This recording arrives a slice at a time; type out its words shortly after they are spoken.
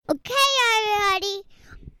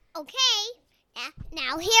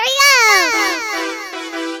Now here we go!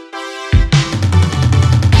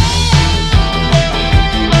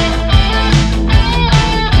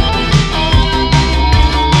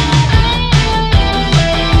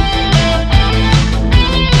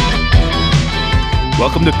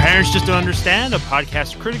 Welcome to Parents Just Don't Understand, a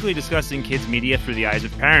podcast critically discussing kids' media through the eyes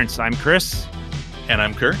of parents. I'm Chris. And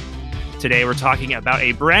I'm Kurt. Today we're talking about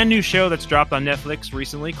a brand new show that's dropped on Netflix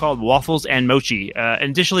recently called Waffles and Mochi.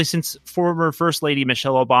 Additionally, since former First Lady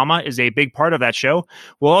Michelle Obama is a big part of that show,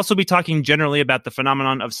 we'll also be talking generally about the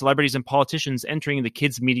phenomenon of celebrities and politicians entering the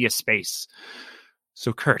kids' media space.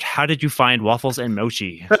 So, Kurt, how did you find Waffles and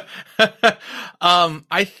Mochi?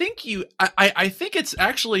 I think it's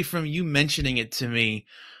actually from you mentioning it to me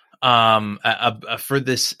for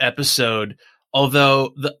this episode.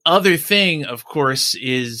 Although the other thing, of course,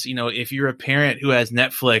 is, if you're a parent who has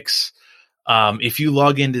Netflix, if you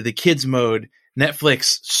log into the kids mode,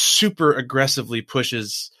 Netflix super aggressively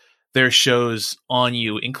pushes their shows on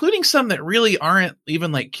you, including some that really aren't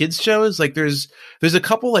even like kids shows. Like there's a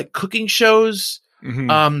couple like cooking shows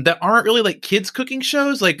that aren't really like kids cooking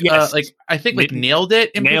shows. Like, yes. I think like Nailed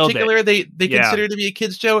It in particular, they consider to be a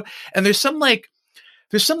kids show. And there's some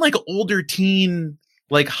older teen,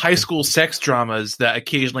 like high school sex dramas that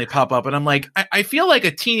occasionally pop up. And I'm like, I feel like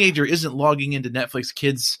a teenager isn't logging into Netflix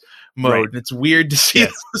kids mode. Right. It's weird to see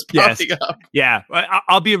this popping up. Yeah.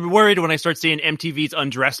 I'll be worried when I start seeing MTV's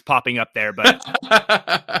Undressed popping up there, but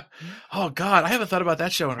oh God, I haven't thought about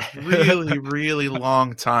that show in a really, really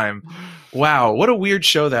long time. Wow. What a weird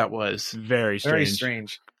show that was. Very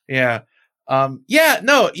strange. Yeah. I'm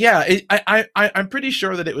pretty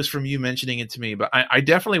sure that it was from you mentioning it to me, but I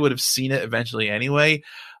definitely would have seen it eventually anyway.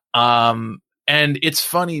 And it's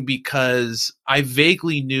funny because I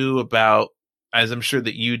vaguely knew about, as I'm sure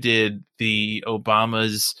that you did, the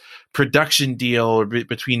Obama's production deal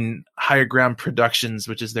between Higher Ground Productions,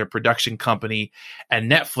 which is their production company,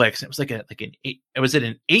 and Netflix. It was like was it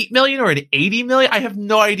an 8 million or an 80 million? I have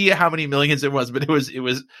no idea how many millions it was, but it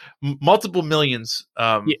was multiple millions.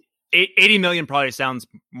 80 million probably sounds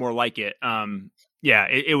more like it.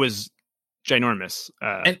 It was ginormous.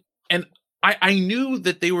 And I knew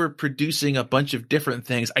that they were producing a bunch of different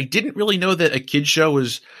things. I didn't really know that a kid show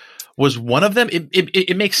was one of them.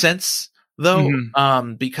 It makes sense though,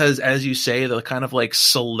 because as you say, the kind of like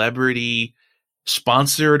celebrity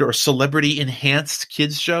sponsored or celebrity enhanced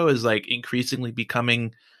kids show is like increasingly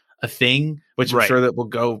becoming a thing, which I'm sure that we'll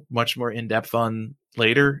go much more in depth on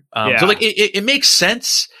later. So like it makes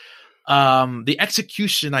sense. The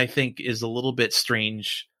execution, I think, is a little bit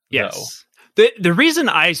strange. Yes. The reason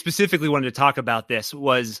I specifically wanted to talk about this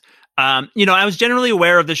was, I was generally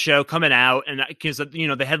aware of the show coming out, and because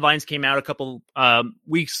the headlines came out a couple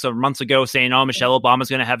weeks or months ago saying, "Oh, Michelle Obama's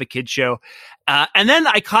going to have a kids show," and then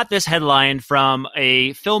I caught this headline from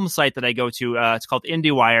a film site that I go to. It's called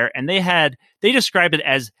IndieWire, and they described it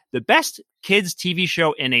as the best kids TV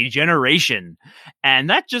show in a generation, and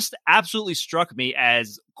that just absolutely struck me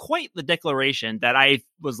as quite the declaration that I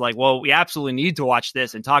was like, well, we absolutely need to watch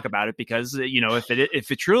this and talk about it because if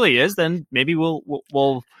it truly is, then maybe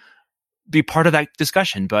we'll be part of that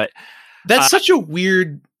discussion. But that's such a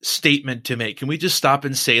weird statement to make. Can we just stop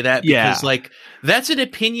and say that? Because like that's an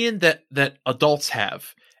opinion that adults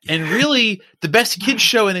have. And really the best kids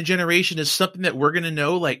show in a generation is something that we're going to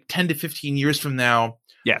know like 10 to 15 years from now.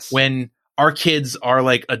 Yes. When our kids are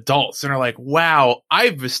like adults and are like, wow, I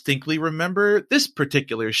distinctly remember this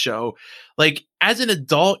particular show. Like as an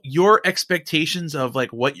adult, your expectations of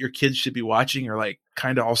like what your kids should be watching are like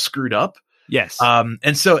kind of all screwed up. Yes.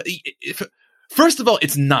 And so first of all,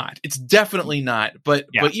 it's definitely not. But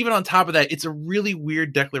even on top of that, it's a really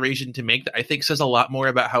weird declaration to make that I think says a lot more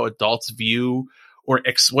about how adults view or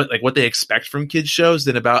what they expect from kids shows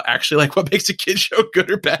than about actually like what makes a kid show good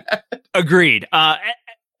or bad. Agreed.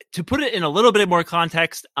 To put it in a little bit more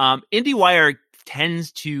context, IndieWire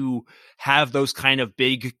tends to have those kind of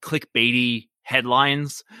big clickbaity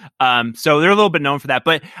headlines. So they're a little bit known for that.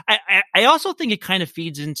 But I also think it kind of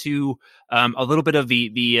feeds into a little bit of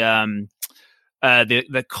the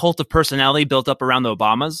cult of personality built up around the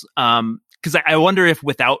Obamas. Because I wonder if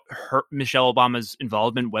without Michelle Obama's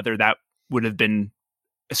involvement, whether that would have been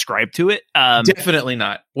ascribed to it. Definitely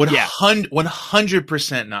not.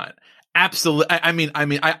 100% not. Absolutely.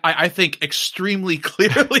 I think extremely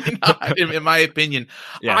clearly not, in my opinion.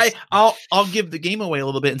 Yes. I'll give the game away a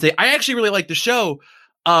little bit and say I actually really like the show.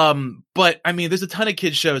 But I mean, there's a ton of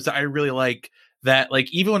kids shows that I really like. That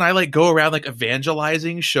like even when I like go around like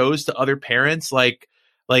evangelizing shows to other parents, like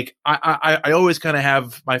I always kind of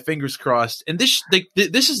have my fingers crossed. And this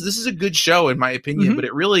is a good show in my opinion, but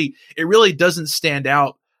it really doesn't stand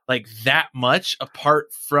out like that much apart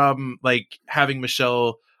from like having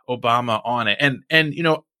Michelle Obama on it. And you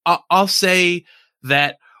know, I'll say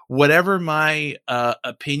that whatever my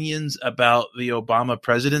opinions about the Obama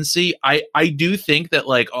presidency, I do think that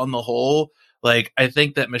like on the whole, like I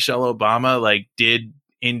think that Michelle Obama like did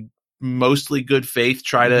in mostly good faith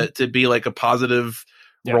try to be like a positive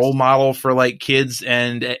role model for like kids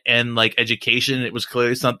and like education. It was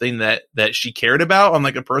clearly something that she cared about on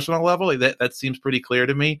like a personal level. Like that seems pretty clear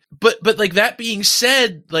to me. But like that being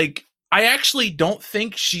said, like I actually don't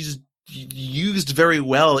think she's used very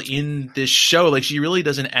well in this show. Like she really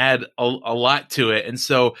doesn't add a lot to it. And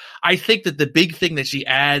so I think that the big thing that she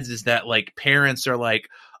adds is that like parents are like,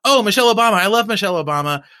 oh, Michelle Obama, I love Michelle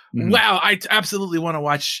Obama. Wow, I absolutely want to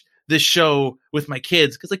watch this show with my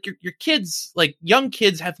kids. Because like your kids, like young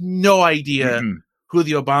kids have no idea who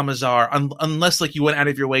the Obamas are unless like you went out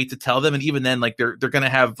of your way to tell them. And even then, like they're going to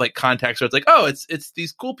have like context. So it's like, oh, it's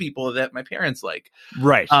these cool people that my parents like.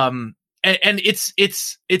 Right. And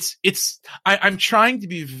I'm trying to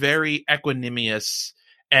be very equanimous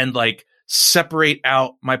and like separate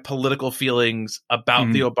out my political feelings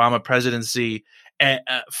about the Obama presidency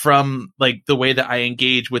from like the way that I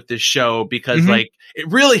engage with this show, because like it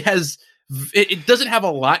really has, it doesn't have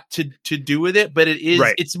a lot to do with it, but it is,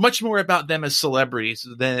 it's much more about them as celebrities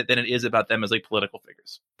than it is about them as like political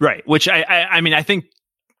figures. Right. Which I mean, I think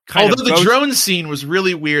although the drone scene was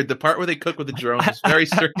really weird, the part where they cook with the drone was very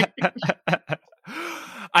strange.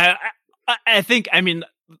 I think, I mean,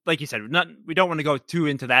 like you said, we don't want to go too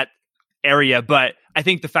into that area, but I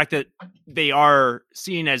think the fact that they are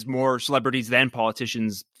seen as more celebrities than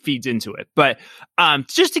politicians feeds into it. But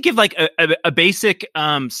just to give like a basic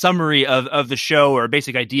summary of the show, or a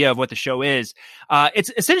basic idea of what the show is,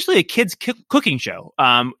 it's essentially a kids cooking show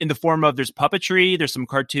in the form of, there's puppetry, there's some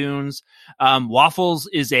cartoons. Waffles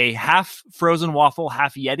is a half frozen waffle,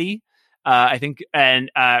 half Yeti. I think,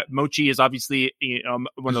 and mochi is obviously, you know,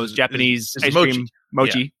 one of those Japanese ice cream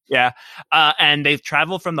mochi. Yeah. And they've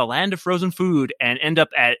traveled from the land of frozen food and end up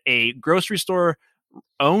at a grocery store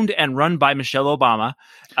owned and run by Michelle Obama.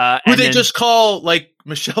 Who they just call like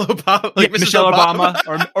Michelle Obama, like Michelle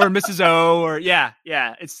Obama or Mrs. O, or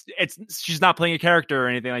it's she's not playing a character or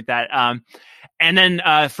anything like that. And then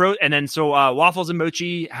Waffles and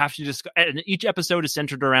Mochi have to just, and each episode is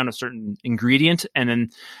centered around a certain ingredient, and then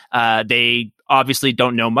they obviously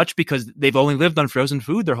don't know much because they've only lived on frozen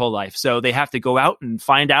food their whole life. So they have to go out and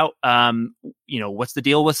find out, you know, what's the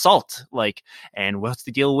deal with salt, like, and what's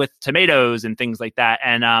the deal with tomatoes and things like that.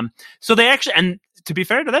 And so they actually, and to be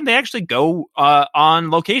fair to them, they actually go on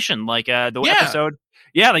location, like episode.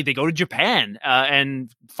 Yeah, like they go to Japan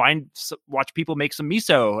and watch people make some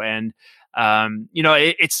miso, and you know,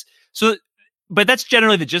 it's so. But that's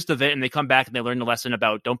generally the gist of it, and they come back and they learn the lesson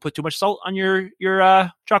about don't put too much salt on your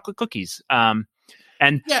chocolate cookies. And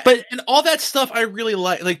all that stuff I really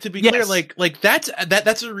like. Like, to be clear, like that's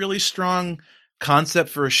a really strong concept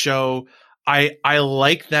for a show. I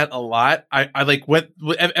like that a lot. I like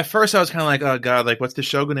at first I was kind of like, oh god, like what's the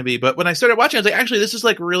show going to be? But when I started watching, I was like, actually, this is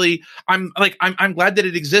like really. I'm glad that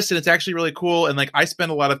it exists, and it's actually really cool. And like I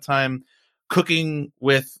spend a lot of time cooking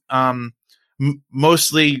with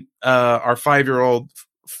mostly our 5-year-old,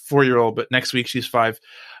 4-year-old, but next week she's 5.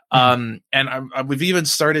 And we've even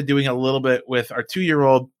started doing a little bit with our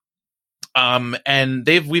 2-year-old. And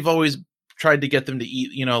we've always tried to get them to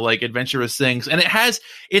eat, you know, like adventurous things, and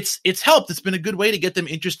it's helped. It's been a good way to get them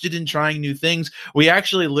interested in trying new things. We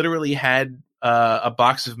actually literally had a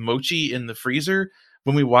box of mochi in the freezer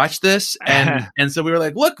when we watched this, and so we were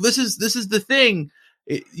like, look, this is the thing.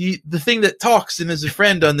 The thing that talks and is a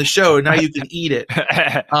friend on the show. Now you can eat it.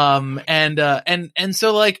 And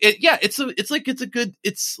so like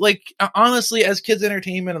it's like honestly, as kids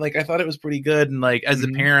entertainment, like I thought it was pretty good. And like as a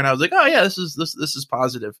parent, I was like, oh yeah, this is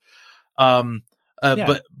positive. But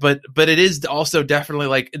it is also definitely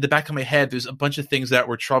like in the back of my head, there's a bunch of things that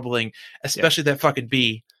were troubling, especially that fucking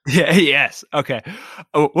bee. Yeah. Yes. Okay.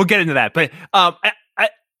 We'll get into that. But, I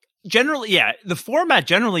generally, the format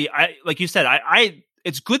generally, like you said,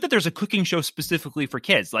 it's good that there's a cooking show specifically for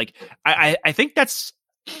kids. Like, I think that's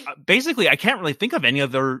basically, I can't really think of any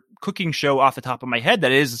other cooking show off the top of my head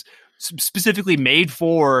that is specifically made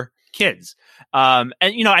for kids. And,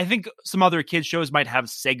 you know, I think some other kids shows might have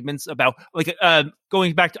segments about like,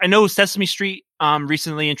 going back to, I know Sesame Street,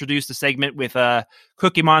 recently introduced a segment with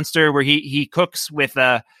Cookie Monster where he cooks with,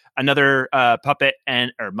 another, puppet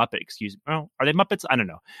or Muppet, excuse me. Oh, are they Muppets? I don't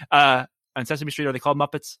know. On Sesame Street, are they called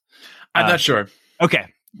Muppets? I'm not sure. Okay.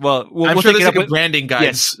 Well, I'm we'll sure take there's it up like a with, branding guide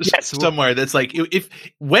yes, somewhere that's like, if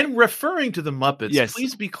when referring to the Muppets, Yes.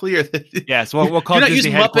 please be clear that yes. Well, we'll call do not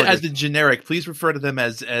Disney use Muppet headquarters. as the generic. Please refer to them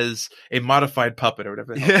as a modified puppet or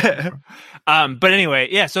whatever. The hell Yeah. But anyway,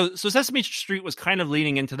 yeah. So Sesame Street was kind of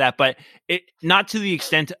leaning into that, but it not to the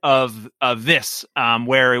extent of this,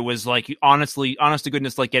 where it was like honest to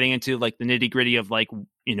goodness, like getting into like the nitty gritty of like,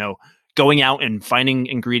 you know, going out and finding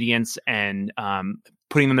ingredients and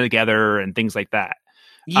putting them together and things like that.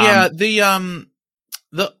 Yeah,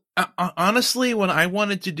 honestly, when I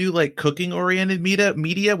wanted to do like cooking oriented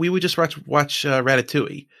media, we would just watch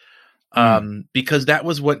Ratatouille, because that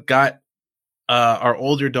was what got our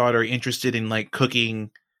older daughter interested in like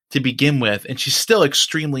cooking to begin with, and she's still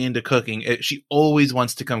extremely into cooking. She always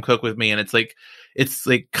wants to come cook with me, and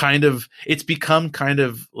it's become kind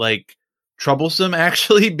of like troublesome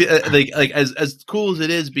actually, like as cool as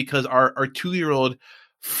it is, because our 2-year-old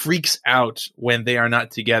freaks out when they are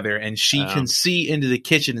not together, and she can see into the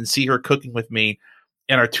kitchen and see her cooking with me,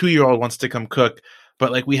 and our 2-year-old wants to come cook,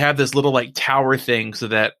 but like we have this little like tower thing so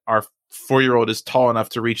that our 4-year-old is tall enough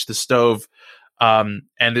to reach the stove, and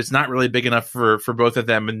it's not really big enough for both of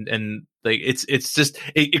them, and like it's just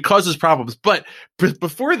it causes problems. But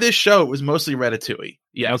before this show, it was mostly Ratatouille.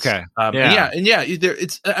 Yes. Okay.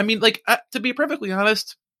 I mean, like, to be perfectly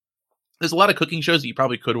honest, there's a lot of cooking shows that you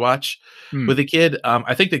probably could watch with a kid.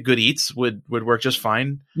 I think that Good Eats would work just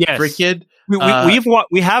fine for a kid.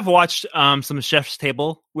 We have watched some Chef's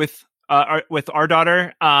Table with our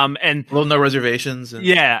daughter, and a little No Reservations. And...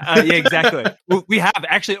 yeah, exactly. We have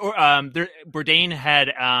actually. Bourdain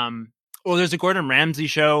had. There's a Gordon Ramsay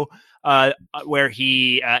show where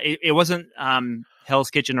he. It wasn't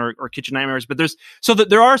Hell's Kitchen or Kitchen Nightmares, but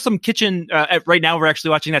there are some kitchen. Right now, we're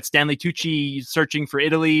actually watching that Stanley Tucci Searching for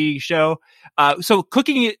Italy show. So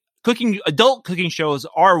adult cooking shows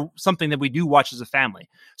are something that we do watch as a family.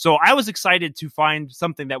 So I was excited to find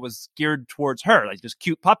something that was geared towards her, like just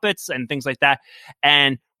cute puppets and things like that.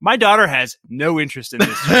 And my daughter has no interest in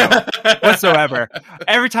this show whatsoever.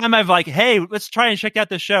 Every time I've like, hey, let's try and check out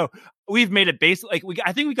this show, we've made it basic. Like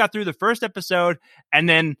I think we got through the first episode, and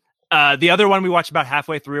then the other one we watched about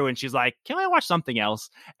halfway through, and she's like, can I watch something else?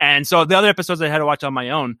 And so the other episodes I had to watch on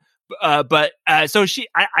my own. So I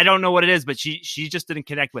don't know what it is, but she just didn't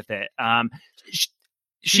connect with it.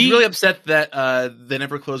 She's really upset that they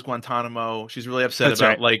never closed Guantanamo. She's really upset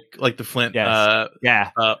about like the Flint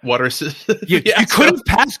water system. You couldn't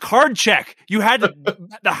pass card check. You had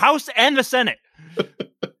the House and the Senate.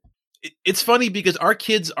 It's funny because our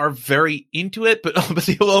kids are very into it, but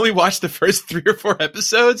they will only watch the first 3 or 4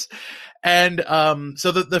 episodes. And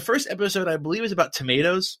so the first episode, I believe, is about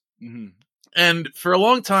tomatoes. Mm-hmm. And for a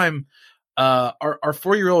long time, our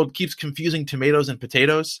 4-year-old keeps confusing tomatoes and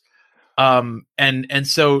potatoes. And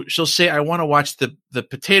so she'll say, I want to watch the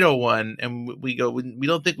potato one. And we go, we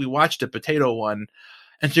don't think we watched a potato one.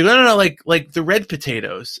 And she goes, no, like the red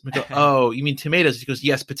potatoes. We go, oh, you mean tomatoes? She goes,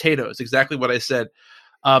 yes, potatoes. Exactly what I said.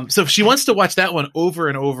 So she wants to watch that one over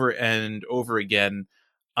and over and over again.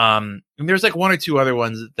 And there's like 1 or 2 other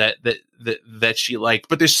ones that she liked,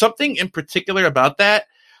 but there's something in particular about that.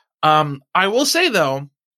 I will say though,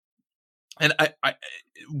 and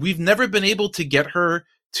we've never been able to get her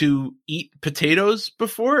to eat potatoes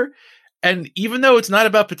before. And even though it's not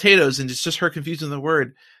about potatoes and it's just her confusing the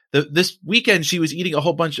word, this weekend she was eating a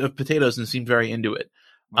whole bunch of potatoes and seemed very into it.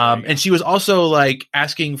 And she was also like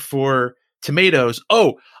asking for tomatoes.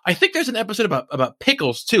 Oh, I think there's an episode about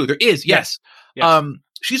pickles too. There is. Yes.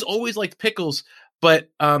 She's always liked pickles,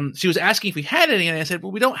 but she was asking if we had any. And I said,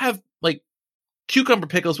 well, we don't have like cucumber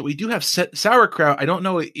pickles, but we do have sauerkraut. I don't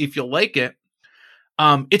know if you'll like it.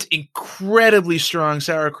 It's incredibly strong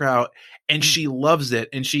sauerkraut, and she loves it.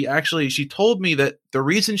 And she told me that the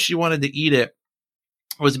reason she wanted to eat it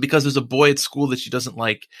was because there's a boy at school that she doesn't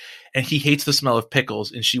like, and he hates the smell of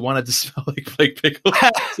pickles, and she wanted to smell like pickles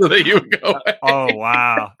so that you would go away. Oh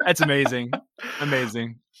wow, that's amazing,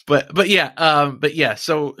 amazing. But yeah.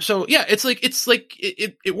 So yeah, it's like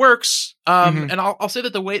it works. And I'll say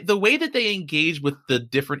that the way that they engage with the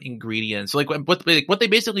different ingredients, like what they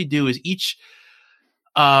basically do is each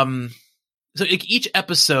episode,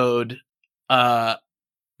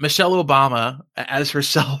 Michelle Obama as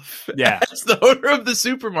herself, as the owner of the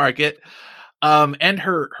supermarket, and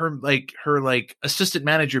her assistant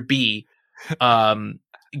manager B,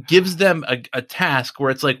 gives them a task where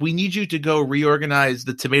it's like, we need you to go reorganize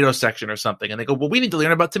the tomato section or something. And they go, well, we need to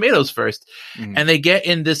learn about tomatoes first. And they get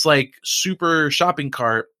in this like super shopping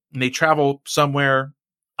cart and they travel somewhere.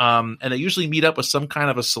 And they usually meet up with some kind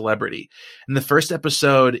of a celebrity. In the first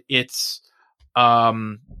episode, it's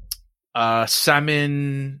Samin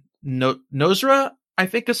Nosra, I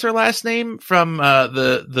think is her last name, from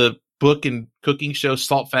the book and cooking show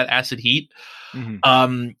Salt, Fat, Acid, Heat.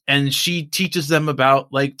 And she teaches them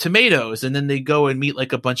about like tomatoes, and then they go and meet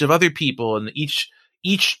like a bunch of other people, and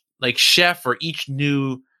each like chef or each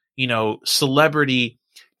new, celebrity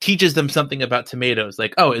teaches them something about tomatoes.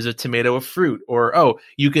 Like, oh, is a tomato a fruit? Or, oh,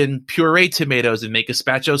 you can puree tomatoes and make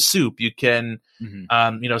gazpacho soup. You can,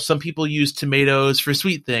 some people use tomatoes for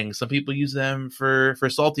sweet things. Some people use them for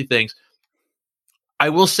salty things. I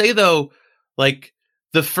will say though, like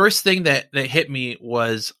the first thing that hit me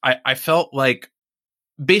was I felt like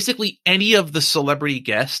basically any of the celebrity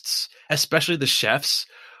guests, especially the chefs,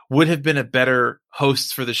 would have been a better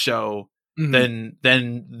host for the show than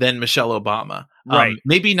Michelle Obama. Right.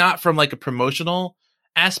 Maybe not from like a promotional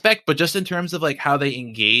aspect, but just in terms of like how they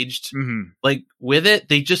engaged like with it,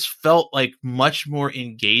 they just felt like much more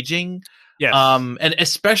engaging. Yes. And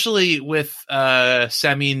especially with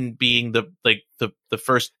Samin being the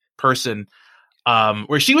first person,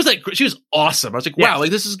 where she was awesome. I was like, wow, like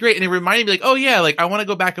this is great. And it reminded me like, oh yeah, like I want to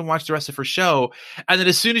go back and watch the rest of her show. And then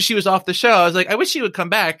as soon as she was off the show, I was like, I wish she would come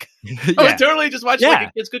back. I would totally just watch like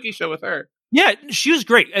a kids cooking show with her. Yeah, she was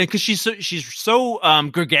great because she's so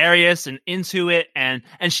gregarious and into it, and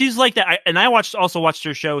she's like that. I also watched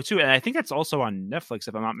her show too, and I think that's also on Netflix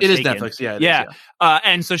if I'm not mistaken. It is Netflix, yeah.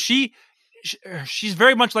 And so she's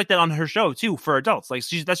very much like that on her show too for adults. Like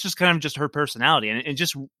that's just kind of just her personality, and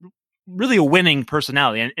just really a winning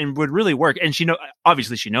personality, and would really work. And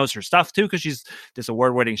obviously she knows her stuff too because she's this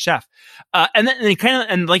award-winning chef.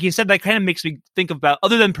 And like you said, that kind of makes me think about,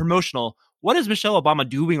 other than promotional, what is Michelle Obama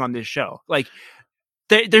doing on this show? Like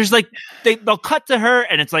there's like they'll cut to her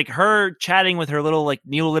and it's like her chatting with her little like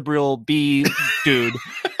neoliberal bee dude,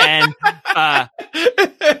 and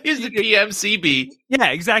he's the PMCB. Yeah,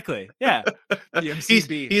 exactly. Yeah,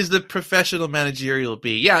 he's the professional managerial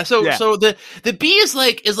bee. Yeah. So the bee is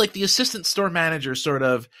like the assistant store manager sort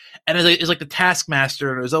of, and is like the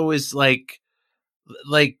taskmaster, and is always like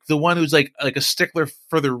the one who's like a stickler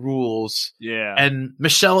for the rules. Yeah. And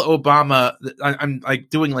Michelle Obama, I'm like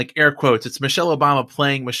doing like air quotes. It's Michelle Obama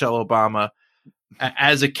playing Michelle Obama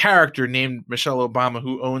as a character named Michelle Obama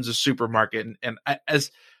who owns a supermarket, and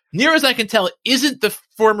as near as I can tell, isn't the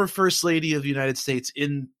former First Lady of the United States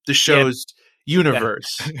in the show's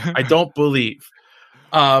universe. Yeah. I don't believe.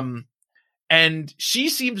 And she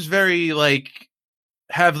seems very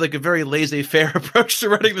have like a very laissez-faire approach to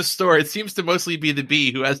running the store. It seems to mostly be the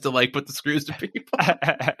bee who has to like put the screws to people.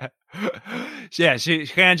 Yeah, she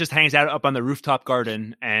kind of just hangs out up on the rooftop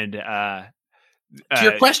garden. And to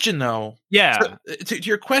your question, though, to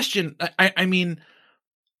your question, I mean,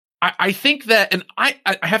 I think that, and I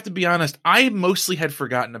have to be honest, I mostly had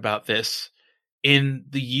forgotten about this in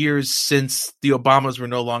the years since the Obamas were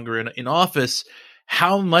no longer in office,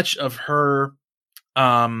 how much of her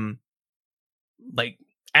like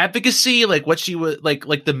advocacy, like what she was like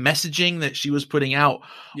the messaging that she was putting out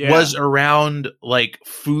was around like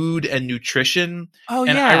food and nutrition. Oh,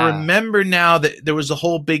 and I remember now that there was a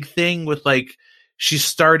whole big thing with like, she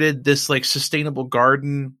started this like sustainable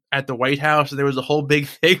garden at the White House, and there was a whole big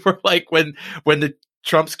thing where like when the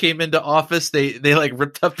Trumps came into office, they like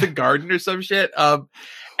ripped up the garden or some shit.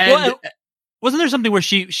 Wasn't there something where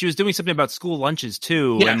she was doing something about school lunches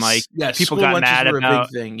too? Yes, and like people school got mad about a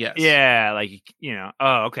big thing. Yes. Yeah. Like,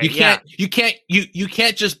 oh, okay. You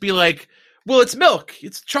can't just be like, well, it's milk.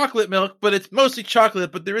 It's chocolate milk, but it's mostly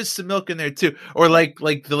chocolate, but there is some milk in there too. Or like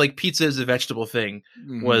the pizza is a vegetable thing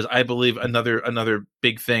was, I believe, another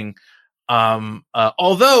big thing.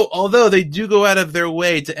 Although they do go out of their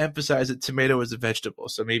way to emphasize that tomato is a vegetable,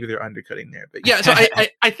 so maybe they're undercutting there. But yeah, so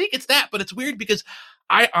I think it's that, but it's weird because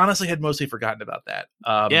I honestly had mostly forgotten about that.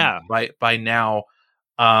 By now,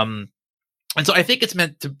 and so I think it's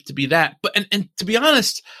meant to be that. But and to be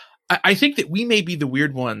honest, I think that we may be the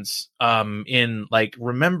weird ones in like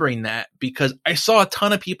remembering that, because I saw a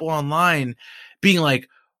ton of people online being like,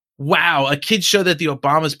 wow, a kid's show that the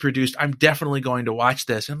Obamas produced, I'm definitely going to watch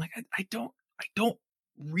this. And I'm like, I don't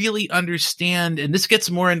really understand. And this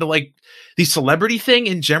gets more into like the celebrity thing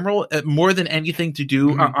in general, more than anything to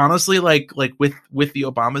do, honestly, like with the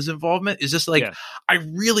Obamas involvement, is just like, I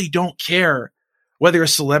really don't care whether a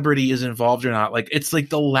celebrity is involved or not. Like, it's like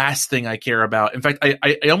the last thing I care about. In fact,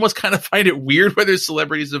 I almost kind of find it weird whether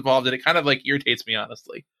celebrity is involved, and it kind of like irritates me,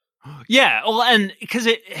 honestly. Yeah. Well, and because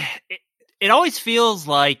it always feels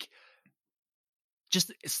like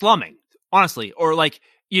just slumming, honestly, or like,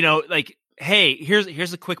 like, hey,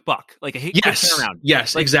 here's a quick buck, like a quick turnaround.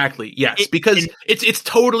 Yes, like, exactly. Yes, because it's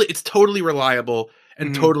totally reliable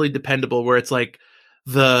and totally dependable. Where it's like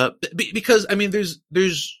because I mean,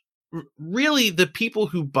 there's really the people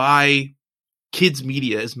who buy kids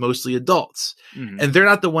media is mostly adults, Mhm. and they're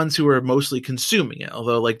not the ones who are mostly consuming it.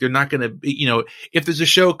 Although, like, they're not going to, if there's a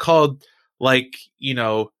show called, like,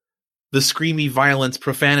 the Screamy Violence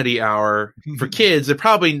Profanity Hour for kids, they're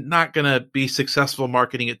probably not going to be successful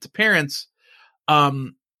marketing it to parents.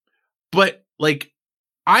 But like,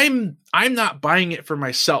 I'm not buying it for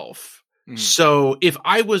myself. Mhm. So if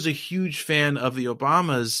I was a huge fan of the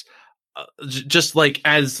Obamas, just like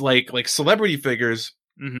as like celebrity figures,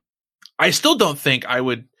 Mhm. I still don't think I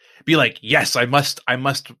would be like, yes, I have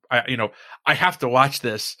to watch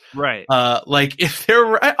this. Right. Like if there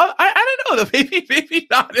were, I don't know, maybe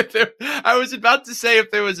not. If there, I was about to say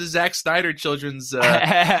if there was a Zack Snyder children's,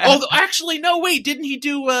 although actually, no, wait, didn't he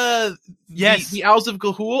do, Yes. the Owls of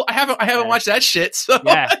Ga'Hoole? I haven't Yeah. watched that shit. So,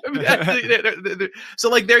 Yeah. so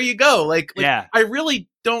like, there you go. Like, Yeah. I really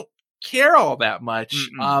don't care all that much,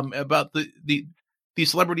 Mm-mm. about the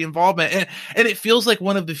celebrity involvement. And it feels like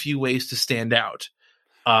one of the few ways to stand out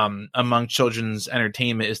among children's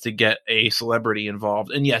entertainment is to get a celebrity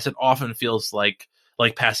involved. And yes, it often feels like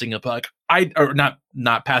passing a buck. Or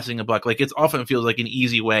not passing a buck. Like, it often feels like an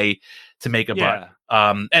easy way to make a buck.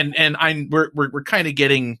 And we're kind of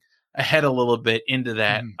getting ahead a little bit into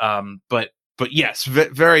that. But yes,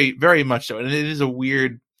 very, very much so. And it is a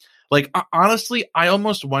weird, like, honestly, I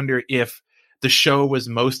almost wonder if the show was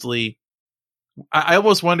mostly, I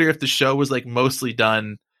almost wonder if the show was like mostly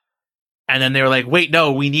done, and then they were like, wait,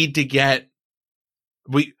 no, we need to get,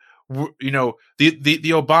 the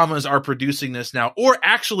Obamas are producing this now. Or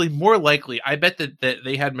actually, more likely, I bet that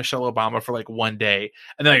they had Michelle Obama for like one day,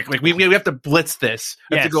 and they're like we have to blitz this.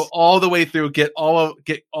 We have to go all the way through, get all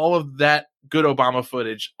of that good Obama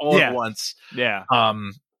footage all at once. Yeah.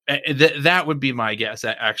 That would be my guess,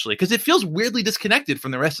 actually, because it feels weirdly disconnected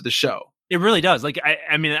from the rest of the show. It really does. Like,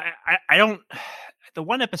 I mean, I don't, the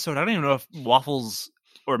one episode, I don't even know if Waffles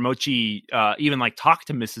or Mochi even like talk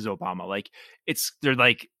to Mrs. Obama. Like, they're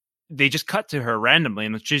like, they just cut to her randomly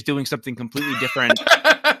and she's doing something completely different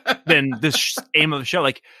than this aim of the show.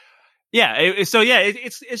 Like, yeah.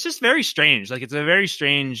 It's just very strange. Like, it's a very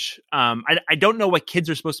strange, I don't know what kids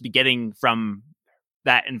are supposed to be getting from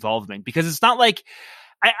that involvement, because it's not like,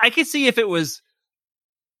 I could see if it was,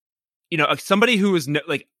 somebody who is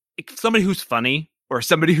like, somebody who's funny, or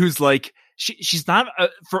somebody who's like, she's not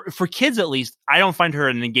for kids, at least. I don't find her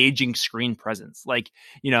an engaging screen presence. Like,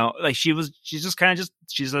 like she's just kind of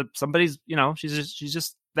she's somebody's, she's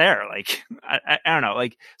just there. Like, I don't know.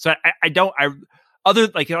 Like, so other,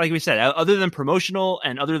 like we said, other than promotional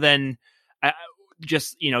and other than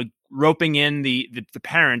just, roping in the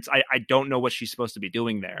parents, I don't know what she's supposed to be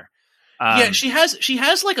doing there. Yeah, she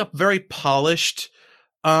has like a very polished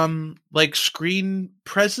like screen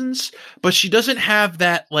presence, but she doesn't have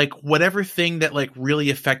that like whatever thing that like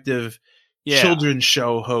really effective children's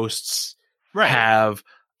show hosts have.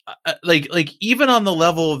 Like even on the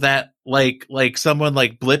level that like someone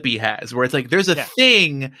like Blippi has, where it's like there's a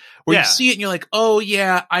thing where you see it and you're like, oh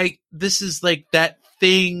yeah, this is like that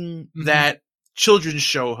thing that children's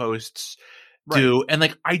show hosts do, and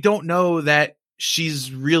like I don't know that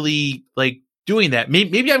she's really like doing that.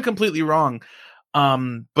 Maybe I'm completely wrong.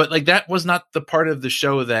 But like that was not the part of the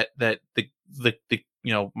show that the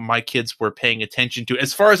my kids were paying attention to,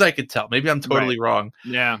 as far as I could tell. Maybe I'm totally wrong.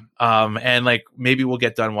 Yeah. And like maybe we'll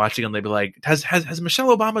get done watching them. They'll be like, has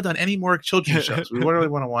Michelle Obama done any more children's shows? We really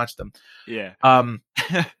want to watch them. Yeah.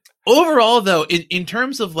 Overall, though, in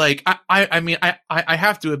terms of like, I mean, I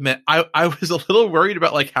have to admit, I was a little worried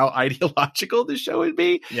about like how ideological the show would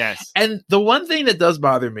be. Yes. And the one thing that does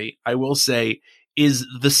bother me, I will say, is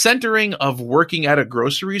the centering of working at a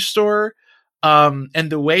grocery store, and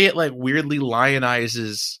the way it like weirdly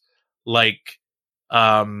lionizes like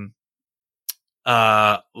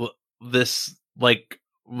this like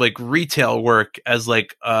retail work as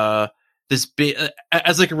like this big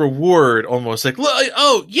as like a reward, almost like,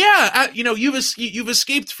 oh yeah, you've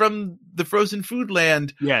escaped from the frozen food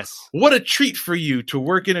land. Yes, what a treat for you to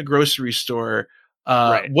work in a grocery store.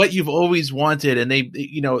 What you've always wanted, and they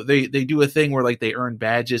do a thing where like they earn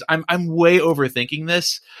badges. I'm way overthinking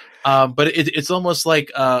this, but it's almost like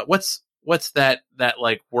what's that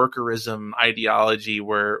like workerism ideology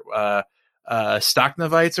where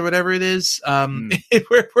Stocknovites or whatever it is.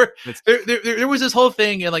 Where there was this whole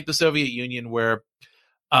thing in like the Soviet Union where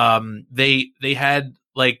they had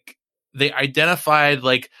like they identified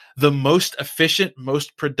like the most efficient,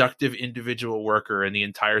 most productive individual worker in the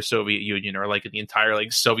entire Soviet Union, or like in the entire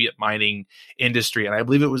like Soviet mining industry. And I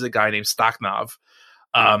believe it was a guy named Stakhnov.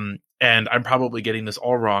 and I'm probably getting this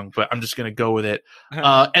all wrong, but I'm just going to go with it.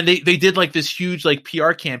 And they did like this huge like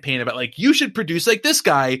PR campaign about like, you should produce like this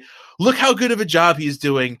guy. Look how good of a job he's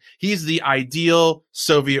doing. He's the ideal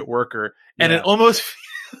Soviet worker. And it almost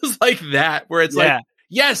feels like that, where it's like,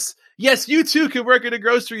 yes, you too can work at a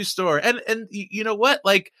grocery store. And you know what?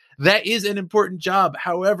 Like, that is an important job.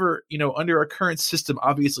 However, under our current system,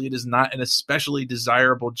 obviously it is not an especially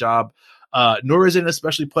desirable job, nor is it an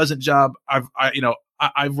especially pleasant job.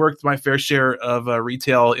 I've worked my fair share of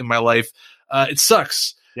retail in my life. It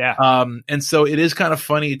sucks. Yeah. And so it is kind of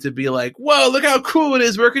funny to be like, whoa, look how cool it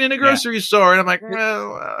is working in a grocery store. And I'm like,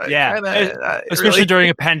 well, especially during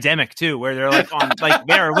a pandemic too, where they're like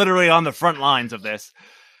they're literally on the front lines of this.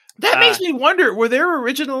 That makes me wonder,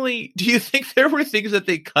 do you think there were things that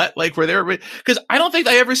they cut? Like, because I don't think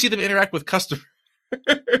I ever see them interact with customers.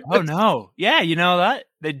 Oh no. Yeah. You know that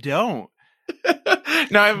they don't.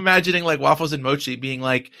 Now I'm imagining like Waffles and Mochi being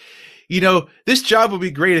like, this job would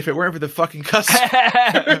be great if it weren't for the fucking customers.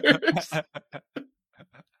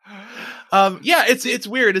 Yeah, it's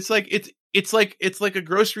weird. It's like a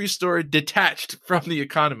grocery store detached from the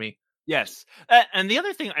economy. Yes. And the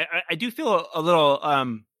other thing I do feel a little,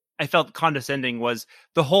 I felt condescending was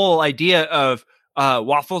the whole idea of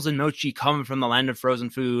Waffles and Mochi come from the land of frozen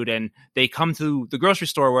food, and they come to the grocery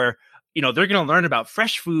store where, they're going to learn about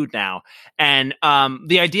fresh food now. And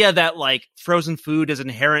the idea that like frozen food is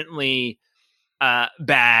inherently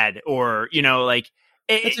bad, or,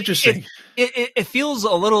 it's interesting. It feels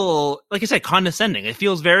a little, like I said, condescending. It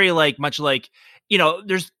feels very much like,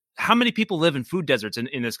 there's how many people live in food deserts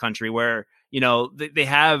in this country where, they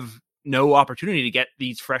have no opportunity to get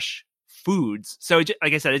these fresh foods. So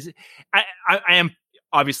like I said, I am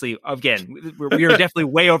obviously, again, we are definitely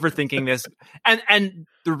way overthinking this. And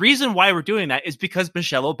the reason why we're doing that is because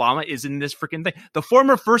Michelle Obama is in this freaking thing. The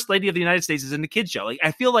former first lady of the United States is in the kids show. Like,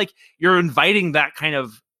 I feel like you're inviting that kind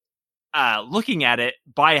of looking at it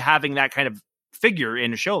by having that kind of figure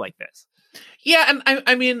in a show like this. Yeah. And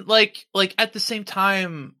I mean, like at the same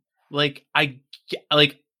time, I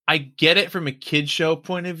get it from a kid show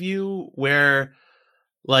point of view where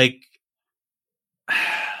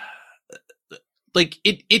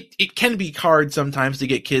it can be hard sometimes to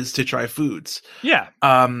get kids to try foods. Yeah.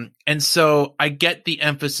 And so I get the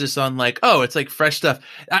emphasis on it's like fresh stuff.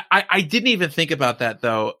 I didn't even think about that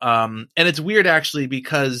though. And it's weird actually,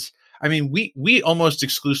 because I mean, we almost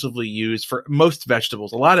exclusively use, for most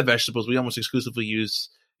vegetables, a lot of vegetables, we almost exclusively use,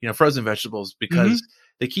 frozen vegetables because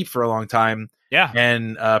they keep for a long time. Yeah.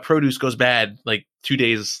 And produce goes bad like 2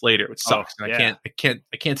 days later, which sucks. And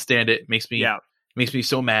I can't stand it. It makes me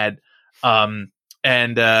so mad.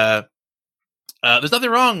 And there's nothing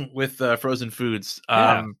wrong with frozen foods.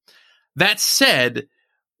 That said,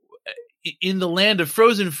 in the land of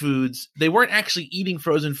frozen foods, they weren't actually eating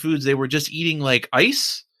frozen foods. They were just eating like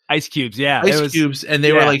ice cubes. Yeah. Cubes. And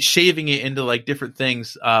they were like shaving it into like different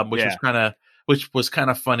things, which was kind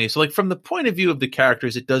of funny. So like from the point of view of the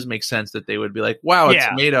characters, it does make sense that they would be like, wow, a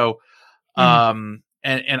tomato. And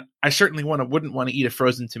I certainly wouldn't want to eat a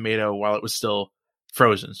frozen tomato while it was still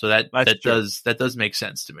frozen. So that does make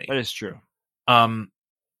sense to me. That is true. I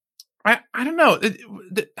don't know.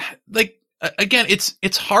 Again,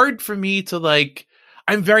 it's hard for me to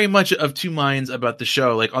I'm very much of two minds about the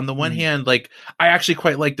show. Like on the one hand, I actually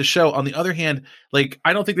quite like the show. On the other hand,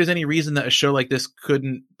 I don't think there's any reason that a show like this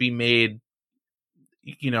couldn't be made,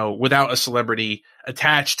 without a celebrity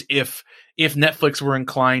attached. If Netflix were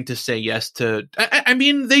inclined to say yes to, I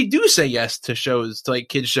mean, they do say yes to shows, to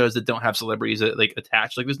kids shows that don't have celebrities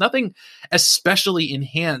attached. There's nothing especially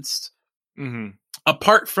enhanced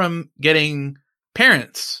apart from getting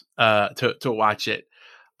parents to watch it.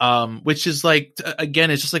 Which is again,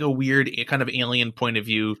 it's just a weird kind of alien point of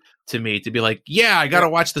view to me to be like, yeah, I got to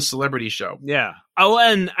watch the celebrity show. Yeah. Oh,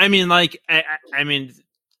 and I mean, I mean,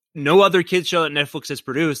 no other kids show that Netflix has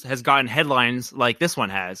produced has gotten headlines like this one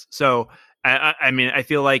has. So, I mean, I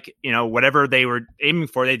feel like, whatever they were aiming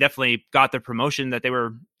for, they definitely got the promotion that they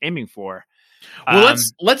were aiming for. Well,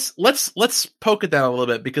 let's poke at that a little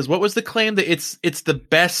bit, because what was the claim that it's the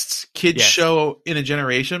best kids show in a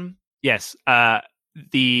generation? Yes. Let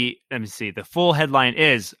me see. The full headline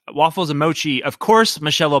is Waffles and Mochi. Of course,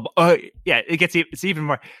 Michelle Obama. It's even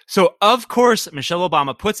more. So, of course, Michelle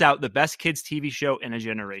Obama puts out the best kids TV show in a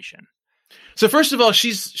generation. So, first of all,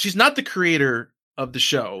 she's not the creator of the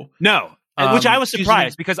show. No, which I was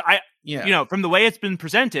surprised because from the way it's been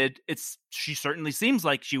presented, she certainly seems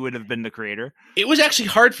like she would have been the creator. It was actually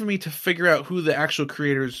hard for me to figure out who the actual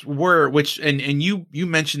creators were, which and you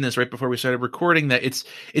mentioned this right before we started recording, that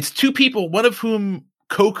it's two people, one of whom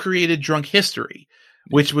co-created Drunk History,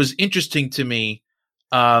 which was interesting to me.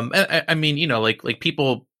 And I mean, like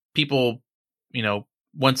people,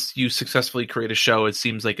 once you successfully create a show, it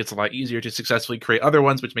seems like it's a lot easier to successfully create other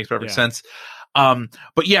ones, which makes perfect sense.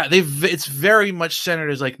 But yeah, it's very much centered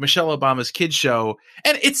as like Michelle Obama's kids show,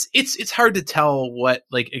 and it's hard to tell what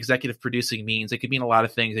like executive producing means. It could mean a lot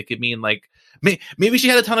of things. It could mean like maybe she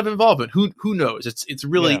had a ton of involvement. Who knows? It's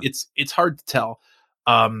really it's hard to tell.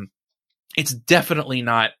 It's definitely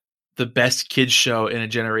not the best kids show in a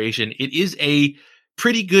generation. It is a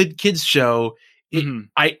pretty good kids show.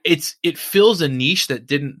 It fills a niche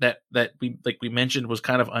that we mentioned was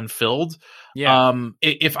kind of unfilled. Yeah.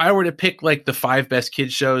 If I were to pick like the 5 best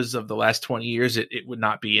kids shows of the last 20 years, it would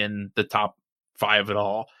not be in the top 5 at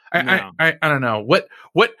all. No. I don't know. What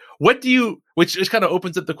do you, which just kind of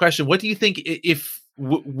opens up the question, what do you think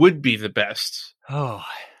would be the best? Oh,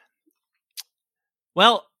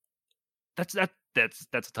 well, that's a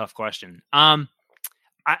tough question. Over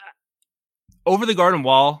the Garden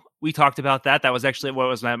Wall, we talked about that. That was actually what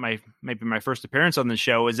was maybe my first appearance on the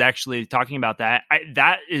show, is actually talking about that.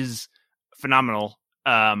 That is phenomenal.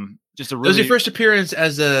 Just a really, that was your first appearance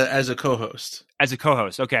as a co-host. As a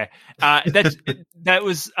co-host, okay. That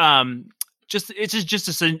was just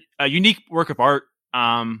a unique work of art.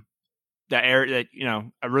 That a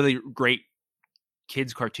really great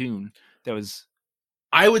kids cartoon. That was.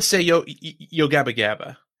 I would say Yo Gabba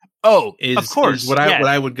Gabba. Oh, of course. Is what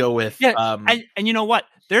I would go with. Yeah, and you know what?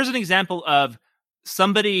 There's an example of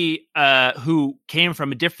somebody who came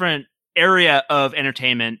from a different area of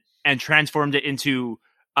entertainment and transformed it into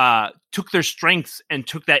took their strengths and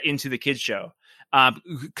took that into the kids show.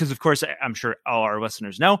 Because of course, I'm sure all our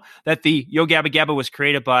listeners know that the Yo Gabba Gabba was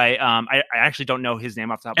created by I actually don't know his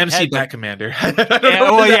name off the top of my head. MC Bat Commander.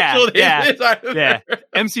 Yeah.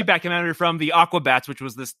 MC Bat Commander from the Aquabats, which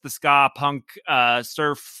was the ska punk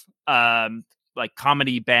surf like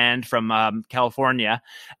comedy band from California,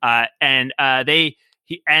 and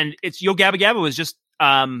it's Yo Gabba Gabba was just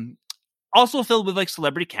also filled with like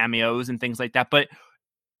celebrity cameos and things like that, but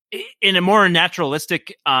in a more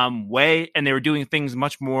naturalistic way, and they were doing things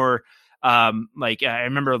much more like I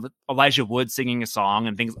remember Elijah Wood singing a song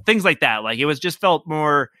and things like that. Like it was just felt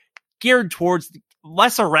more geared towards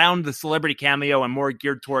less around the celebrity cameo and more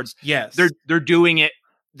geared towards they're doing it.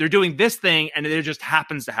 They're doing this thing, and it just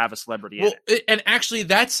happens to have a celebrity in it. And actually,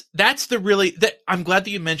 that's the really that I'm glad that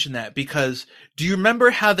you mentioned that, because do you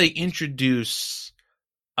remember how they introduce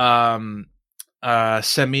Samin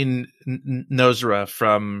Nosra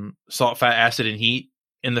from Salt, Fat, Acid, and Heat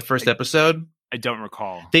in the first episode? I don't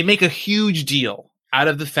recall. They make a huge deal out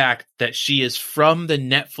of the fact that she is from the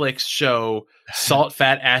Netflix show Salt,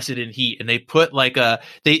 Fat, Acid, and Heat, and they put like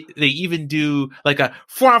they even do like a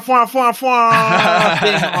fwa fwa fwa fwa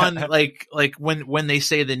thing on like when they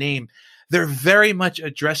say the name. They're very much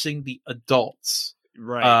addressing the adults.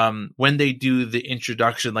 Right. When they do the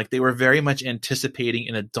introduction, like they were very much anticipating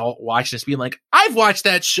an adult watching this, being like, I've watched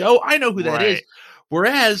that show, I know who that is.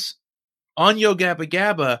 Whereas on Yo Gabba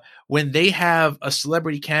Gabba, when they have a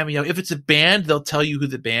celebrity cameo, if it's a band, they'll tell you who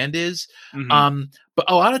the band is. Mm-hmm. But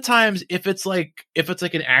a lot of times, if it's like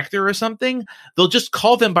an actor or something, they'll just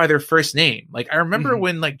call them by their first name. Like I remember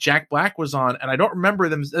when like Jack Black was on, and I don't remember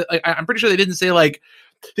them. I'm pretty sure they didn't say like,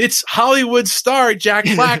 it's Hollywood star Jack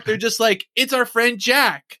Black. They're just like, it's our friend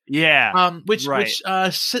Jack. Yeah. Which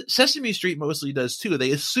Sesame Street mostly does too.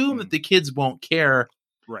 They assume that the kids won't care.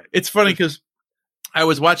 Right. It's funny because I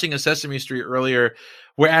was watching a Sesame Street earlier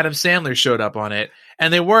where Adam Sandler showed up on it,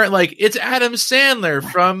 and they weren't like, it's Adam Sandler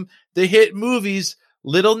from the hit movies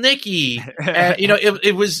Little Nicky. And,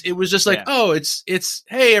 it was just like, oh, it's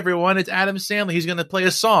hey everyone, it's Adam Sandler. He's going to play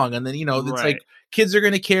a song, and then it's like kids are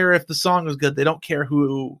going to care if the song was good. They don't care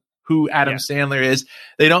who Adam Sandler is.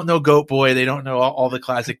 They don't know Goat Boy. They don't know all the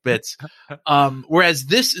classic bits. Whereas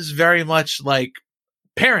this is very much like,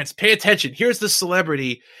 parents, pay attention. Here's the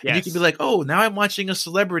celebrity. Yes. And you can be like, oh, now I'm watching a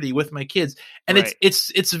celebrity with my kids. And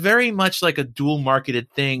it's very much like a dual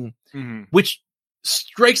marketed thing, which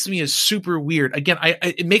strikes me as super weird. Again,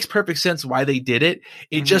 it makes perfect sense why they did it.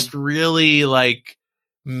 It just really like,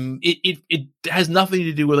 it has nothing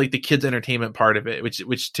to do with like the kids entertainment part of it,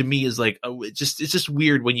 which to me is like, it's just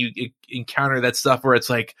weird when you encounter that stuff where it's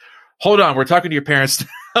like, hold on, we're talking to your parents.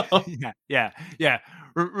 Yeah.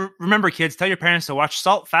 Remember, kids, tell your parents to watch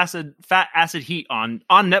Salt, Fat, Acid, Heat on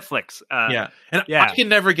Netflix. I can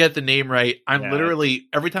never get the name right. I'm literally,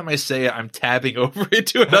 every time I say it, I'm tabbing over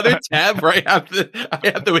into another tab where I have the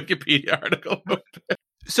Wikipedia article open.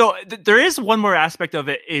 So there is one more aspect of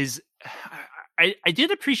it is I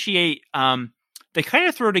did appreciate they kind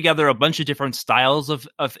of throw together a bunch of different styles of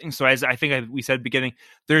things. So as I think we said at the beginning,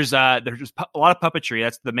 there's just a lot of puppetry.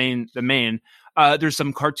 That's the main. There's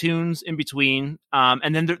some cartoons in between,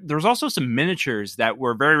 and then there's also some miniatures that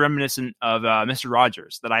were very reminiscent of Mr.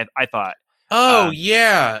 Rogers that I thought. Oh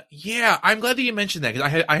yeah. I'm glad that you mentioned that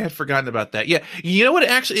because I had forgotten about that. Yeah, you know what?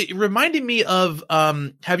 It reminded me of.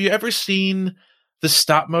 Have you ever seen the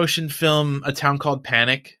stop motion film A Town Called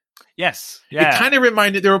Panic? Yes. Yeah. It kind of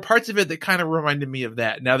reminded. There were parts of it that kind of reminded me of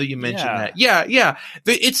that. Now that you mentioned that, yeah.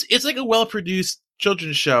 It's like a well produced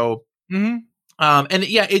children's show. Mm-hmm. And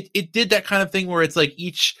yeah, it did that kind of thing where it's like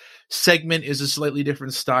each segment is a slightly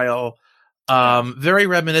different style. Very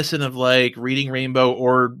reminiscent of like Reading Rainbow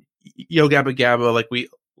or Yo Gabba Gabba, like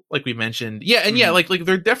we mentioned. Yeah, and yeah, like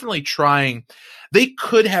they're definitely trying. They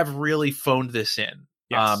could have really phoned this in.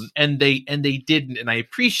 Yes. And they didn't, and I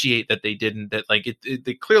appreciate that they didn't. That like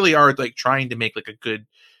they clearly are like trying to make like a good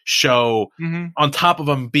show on top of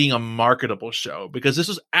them being a marketable show, because this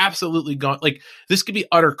was absolutely gone. Like this could be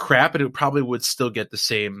utter crap, and it probably would still get the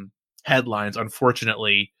same headlines.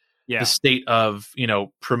 Unfortunately, the state of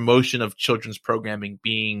promotion of children's programming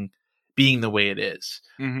being the way it is.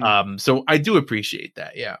 So I do appreciate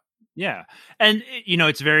that. Yeah. And,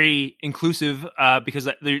 it's very inclusive because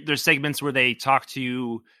there's segments where they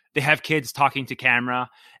have kids talking to camera,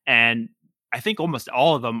 and I think almost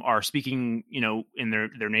all of them are speaking, in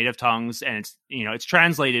their native tongues, and it's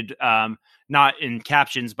translated, not in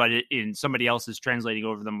captions, but in somebody else is translating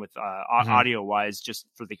over them with audio wise, just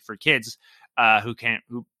for kids who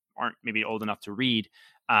aren't maybe old enough to read.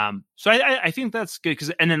 So I think that's good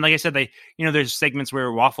and then like I said, there's segments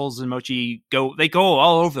where Waffles and Mochi go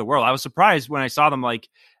all over the world. I was surprised when I saw them. Like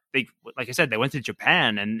I said, they went to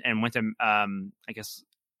Japan and went to I guess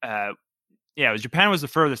Japan was the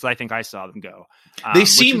furthest I think I saw them go. They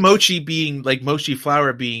see mochi being like mochi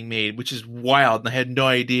flour being made, which is wild, and I had no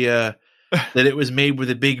idea that it was made with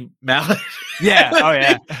a big mallet. Yeah. Oh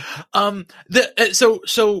yeah. I'm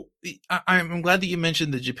glad that you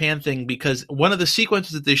mentioned the Japan thing, because one of the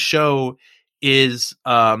sequences that they show is,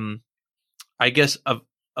 I guess a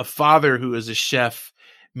father who is a chef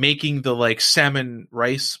making the like salmon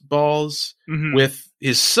rice balls with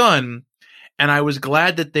his son. And I was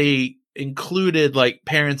glad that they included like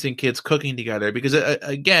parents and kids cooking together, because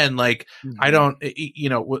again, like I don't,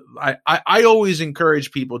 I always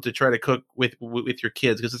encourage people to try to cook with your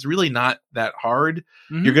kids, because it's really not that hard.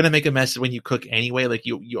 You're going to make a mess when you cook anyway. Like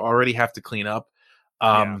you already have to clean up.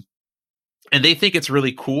 And they think it's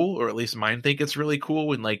really cool, or at least mine think it's really cool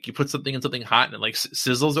when like you put something in something hot and it like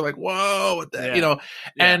sizzles. They're like, whoa, what the,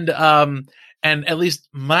 and at least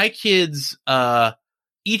my kids,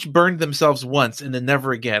 each burned themselves once and then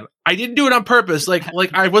never again. I didn't do it on purpose.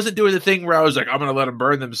 Like I wasn't doing the thing where I was like, I'm going to let them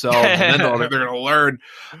burn themselves and then they're going to learn.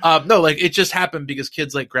 No, like it just happened because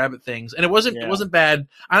kids like grab at things, and it wasn't bad.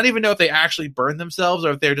 I don't even know if they actually burned themselves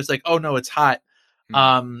or if they're just like, oh no, it's hot.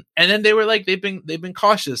 And then they were like, they've been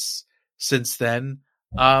cautious since then.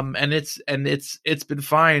 And it's been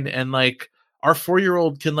fine. And like our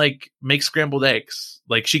 4-year-old can like make scrambled eggs.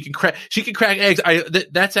 Like she can crack eggs.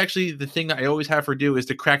 That's actually the thing that I always have her do, is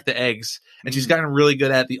to crack the eggs. And she's gotten really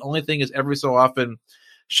good at it. The only thing is every so often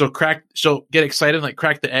she'll get excited and like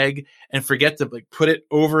crack the egg and forget to like put it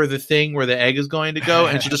over the thing where the egg is going to go.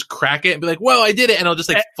 And she'll just crack it and be like, whoa, I did it. And it'll just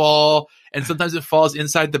like fall. And sometimes it falls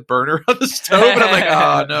inside the burner of the stove. And I'm like,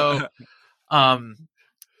 oh no.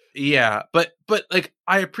 Yeah, but like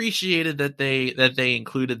I appreciated that they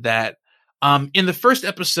included that. In the first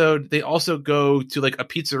episode, they also go to like a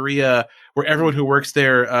pizzeria where everyone who works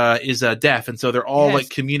there is deaf, and so they're all like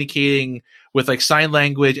communicating with like sign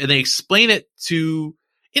language, and they explain it in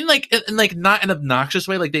not an obnoxious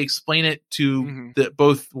way. Like they explain it to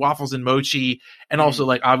both Waffles and Mochi, and also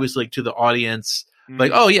like obviously like, to the audience.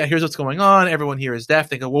 Like, oh yeah, here's what's going on. Everyone here is deaf.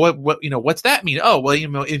 They go, well, what what's that mean? Oh, well,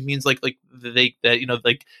 it means like they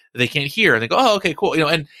can't hear. And they go, oh, okay, cool.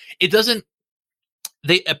 And it doesn't.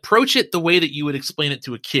 They approach it the way that you would explain it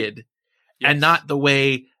to a kid, and not the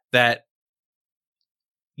way that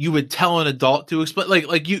you would tell an adult to explain. Like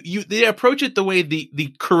they approach it the way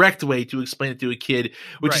the correct way to explain it to a kid,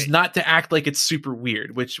 which is not to act like it's super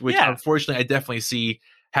weird. Which unfortunately I definitely see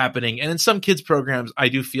happening. And in some kids programs, I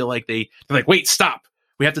do feel like they're like, wait, stop.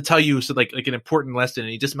 We have to tell you like an important lesson,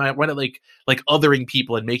 and you just might want to like othering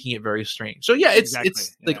people and making it very strange. So yeah, it's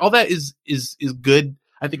like all that is good.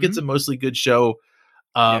 I think it's a mostly good show.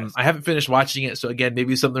 I haven't finished watching it, so again,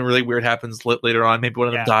 maybe something really weird happens later on. Maybe one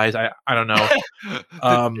of them dies. I don't know.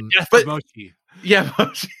 But Mochi. Yeah,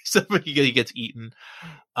 Mochi. Somebody gets eaten.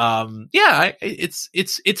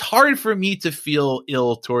 It's hard for me to feel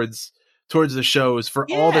ill towards towards the shows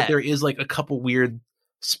for all that Yeah. there is like a couple weird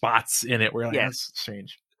spots in it where like, Yes. that's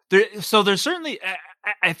strange. So there's certainly,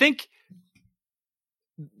 I think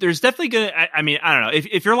there's definitely gonna. I mean, I don't know.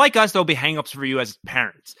 If you're like us, there'll be hangups for you as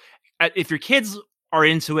parents. If your kids are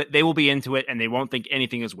into it, they will be into it, and they won't think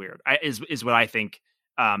anything is weird. Is what I think.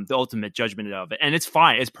 The ultimate judgment of it, and it's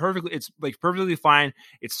fine. It's perfectly fine.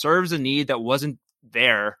 It serves a need that wasn't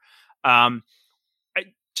there.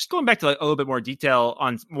 Just going back to like a little bit more detail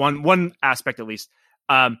on one aspect at least.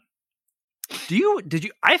 Did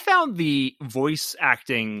you? I found the voice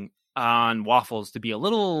acting on Waffles to be a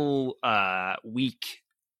little weak.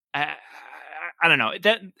 I don't know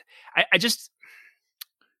that. I just.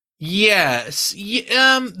 Yes.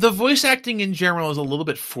 The voice acting in general is a little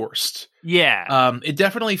bit forced. Yeah. It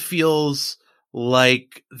definitely feels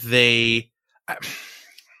like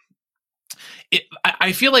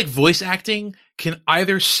I feel like voice acting can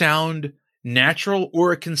either sound natural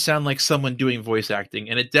or it can sound like someone doing voice acting,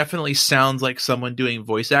 and it definitely sounds like someone doing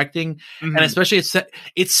voice acting, Mhm. and especially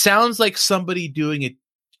it sounds like somebody doing a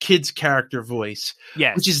kid's character voice,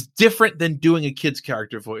 Yes. which is different than doing a kid's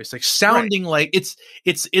character voice. Like sounding like it's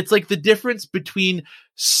like the difference between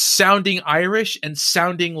sounding Irish and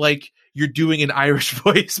sounding like you're doing an Irish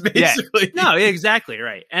voice, basically. No, exactly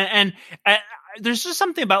right. And there's just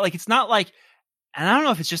something about like it's not like, and I don't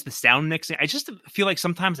know if it's just the sound mixing. I just feel like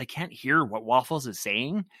sometimes I can't hear what Waffles is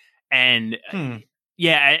saying, and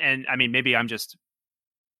yeah, and I mean maybe I'm just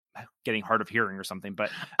getting hard of hearing or something,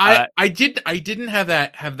 but I didn't have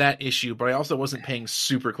that issue, but I also wasn't paying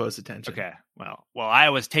super close attention. okay, well, I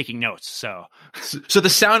was taking notes, so the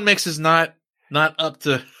sound mix is not up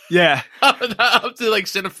to yeah, up to like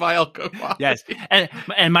cinephile quality. yes,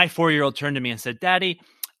 and my 4-year-old turned to me and said, "Daddy,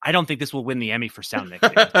 I don't think this will win the Emmy for sound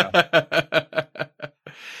mixing."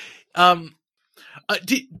 So.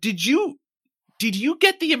 Did you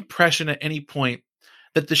get the impression at any point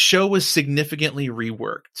that the show was significantly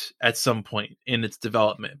reworked at some point in its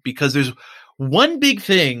development? Because there's one big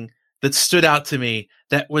thing that stood out to me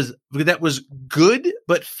that was good,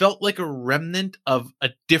 but felt like a remnant of a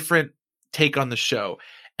different take on the show.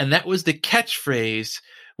 And that was the catchphrase,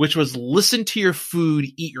 which was "listen to your food,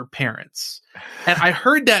 eat your parents." And I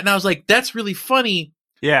heard that and I was like, that's really funny.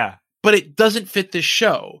 Yeah. But it doesn't fit this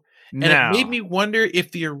show. And No. it made me wonder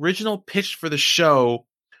if the original pitch for the show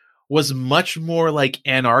was much more like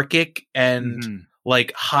anarchic and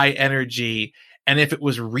like high energy, and if it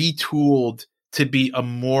was retooled to be a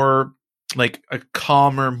more like a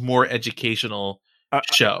calmer, more educational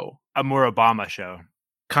show. A more Obama show.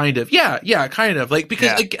 Kind of. Yeah, kind of. Like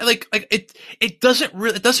because like it doesn't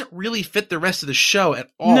really fit the rest of the show at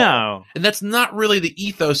all. No. And that's not really the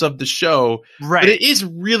ethos of the show. Right. But it is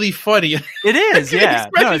really funny. It is, yeah.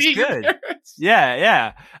 No, it's Expressing good. ignorance.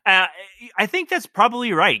 Yeah. I think that's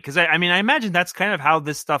probably right, because I mean, I imagine that's kind of how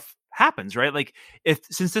this stuff happens, right? Like,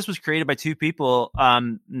 since this was created by two people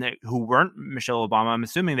who weren't Michelle Obama, I'm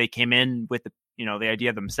assuming they came in with the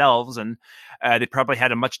idea themselves, and they probably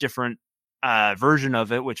had a much different version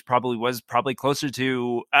of it, which was closer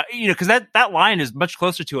to because that line is much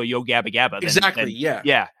closer to a Yo Gabba Gabba than, Exactly.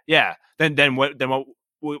 than what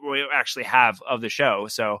we actually have of the show.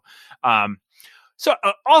 So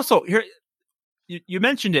also here you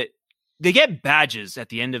mentioned it, they get badges at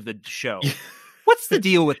the end of the show. What's the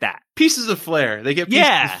deal with that? Pieces of flair. They get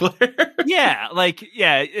pieces of flair.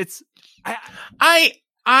 It's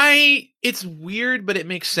it's weird, but it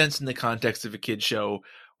makes sense in the context of a kid show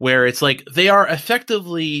where it's like they are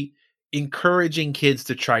effectively encouraging kids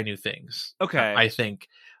to try new things. Okay. I think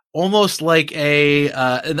almost like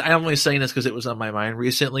and I'm only saying this because it was on my mind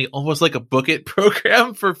recently, almost like a book it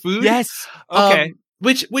program for food. Yes. Okay.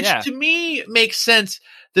 Which to me makes sense.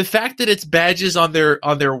 The fact that it's badges on their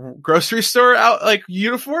grocery store like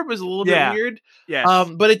uniform is a little bit weird. Yeah.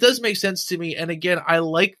 But it does make sense to me. And again, I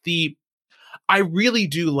really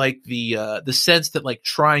do like the sense that like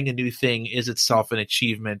trying a new thing is itself an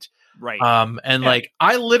achievement. Right. Like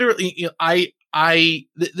I literally,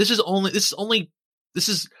 this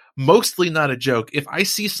is mostly not a joke. If I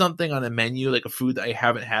see something on a menu, like a food that I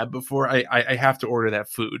haven't had before, I have to order that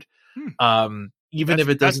food. Even if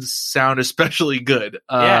it doesn't sound especially good.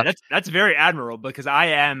 That's very admirable, because I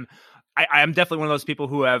am definitely one of those people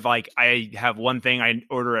who have like, I have one thing I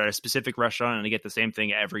order at a specific restaurant and I get the same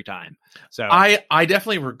thing every time. So I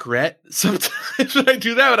definitely regret sometimes when I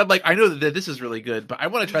do that, but I'm like, I know that this is really good, but I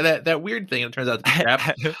want to try that weird thing, and it turns out to be crap.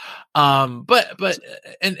 But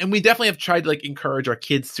we definitely have tried to like encourage our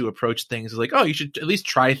kids to approach things like, oh, you should at least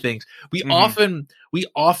try things. We often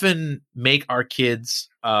make our kids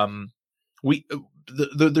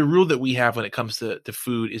the rule that we have when it comes to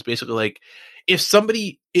food is basically like,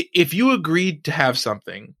 if you agreed to have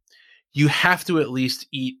something, you have to at least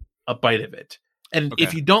eat a bite of it. And Okay.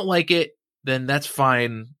 if you don't like it, then that's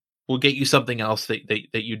fine. We'll get you something else that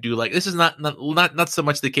you do like. This is not so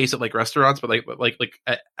much the case at like restaurants, but like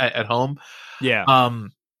at home. Yeah.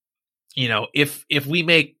 You know, if we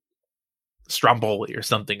make stromboli or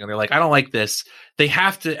something and they're like, I don't like this, they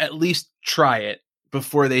have to at least try it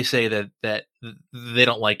before they say that they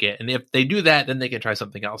don't like it. And if they do that, then they can try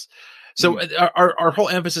something else. So our whole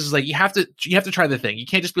emphasis is like, you have to try the thing. You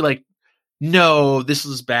can't just be like, no, this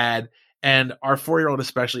is bad. And our 4-year-old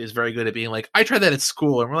especially is very good at being like, I tried that at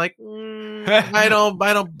school, and we're like, I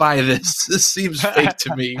don't buy this. This seems fake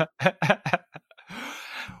to me.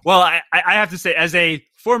 Well, I have to say, as a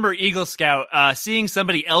former Eagle Scout, seeing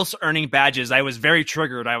somebody else earning badges, I was very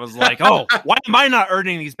triggered. I was like, oh, why am I not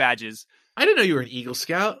earning these badges? I didn't know you were an Eagle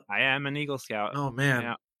Scout. I am an Eagle Scout. Oh man.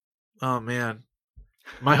 Yeah. Oh man.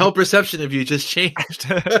 My whole perception of you just changed.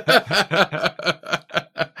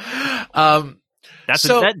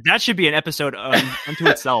 That should be an episode unto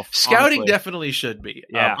itself. Scouting honestly. definitely should be.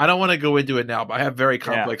 Yeah. I don't want to go into it now, but I have very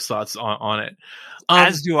complex thoughts on it.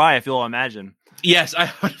 As do I, if you'll imagine. Yes,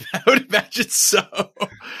 I would imagine so.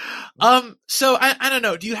 So I don't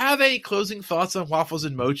know. Do you have any closing thoughts on Waffles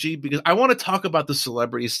and Mochi? Because I want to talk about the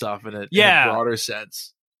celebrity stuff in a broader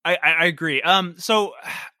sense. I agree. So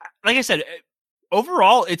like I said,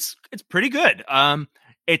 overall it's pretty good.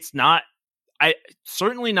 It's not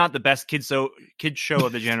certainly not the best kid show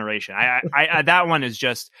of the generation. I that one is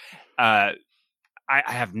just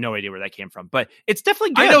I have no idea where that came from, but it's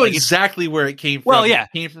definitely good. I know exactly where it came from. Well, yeah.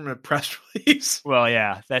 It came from a press release. Well,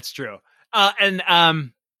 yeah, that's true.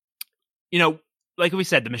 And you know, like we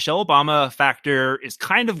said, the Michelle Obama factor is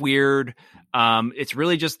kind of weird. It's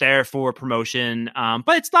really just there for promotion.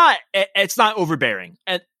 But it's not overbearing.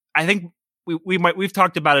 And I think we've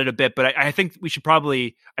talked about it a bit, but I think we should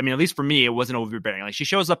probably, I mean, at least for me, it wasn't overbearing. Like, she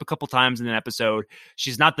shows up a couple times in an episode.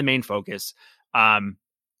 She's not the main focus.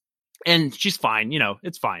 And she's fine, you know,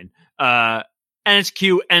 it's fine. And it's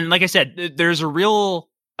cute. And like I said, there was a real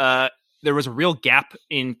gap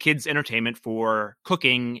in kids' entertainment for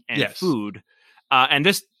cooking and food. And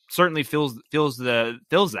this certainly fills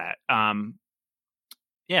that.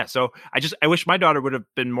 Yeah. So I wish my daughter would have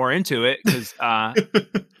been more into it because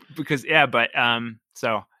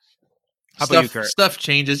so how about you, Kurt? Stuff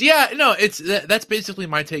changes. Yeah, no, that's basically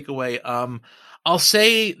my takeaway. I'll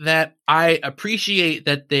say that I appreciate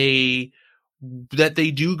that they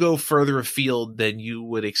do go further afield than you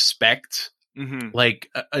would expect. Mm-hmm. Like,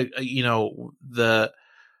 you know, the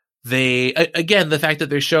fact that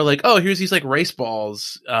they show like, oh, here's these like rice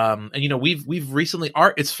balls. And you know, we've recently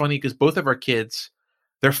it's funny because both of our kids,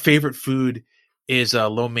 their favorite food is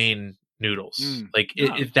lo mein noodles.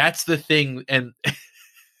 If that's the thing. And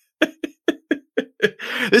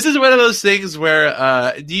this is one of those things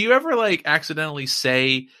where, do you ever like accidentally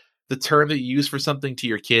say the term that you use for something to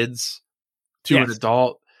your kids to an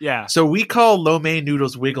adult? Yeah. So we call lo mein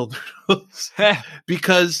noodles wiggle noodles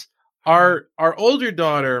because our older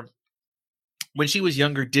daughter, when she was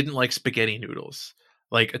younger, didn't like spaghetti noodles,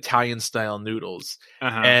 like Italian style noodles.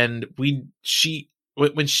 Uh-huh. And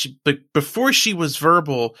before she was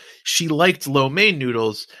verbal, she liked lo mein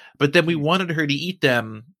noodles, but then we wanted her to eat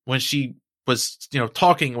them when she was, you know,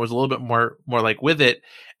 talking, was a little bit more like with it.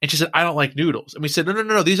 And she said, I don't like noodles. And we said,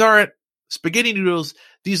 no, these aren't spaghetti noodles.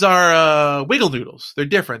 These are wiggle noodles. They're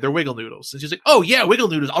different. They're wiggle noodles. And she's like, oh yeah, wiggle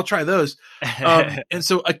noodles. I'll try those. And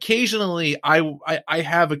so occasionally I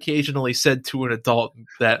have occasionally said to an adult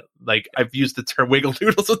that like I've used the term wiggle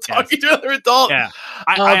noodles when talking to another adult. Yeah.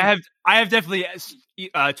 I have definitely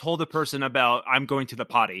told a person about I'm going to the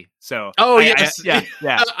potty. So yes. Yeah.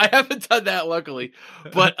 I haven't done that luckily.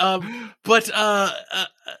 But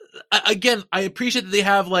again, I appreciate that they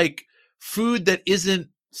have like food that isn't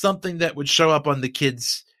something that would show up on the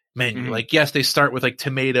kids' menu. Mm-hmm. Like, yes, they start with like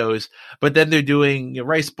tomatoes, but then they're doing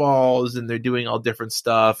rice balls and they're doing all different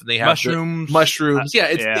stuff. And they have mushrooms.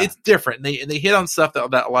 It's different. And they hit on stuff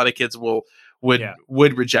that a lot of kids would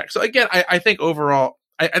reject. So again, I think overall,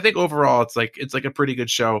 it's like a pretty good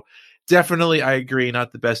show. Definitely, I agree.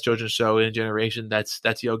 Not the best children's show in a generation. That's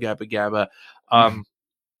Yo Gabba Gabba.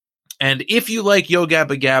 And if you like Yo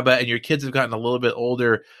Gabba Gabba and your kids have gotten a little bit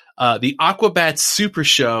older, the Aquabats Super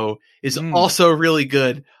Show is also really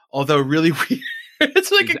good, although really weird.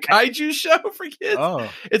 It's like a kaiju show for kids. Oh,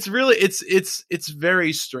 it's really it's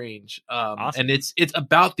very strange. Awesome. And it's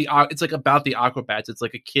about the Aquabats. It's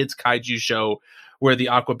like a kids kaiju show where the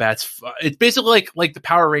Aquabats. It's basically like the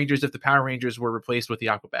Power Rangers if the Power Rangers were replaced with the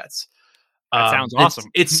Aquabats. That sounds awesome.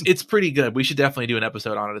 It's pretty good. We should definitely do an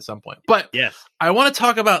episode on it at some point. But yes, I want to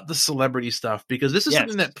talk about the celebrity stuff because this is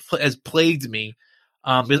something that has plagued me.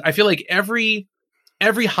 Because I feel like every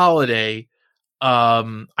holiday,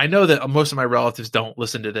 I know that most of my relatives don't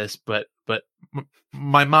listen to this, but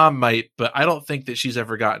my mom might. But I don't think that she's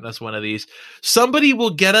ever gotten us one of these. Somebody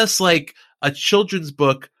will get us like a children's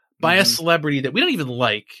book by a celebrity that we don't even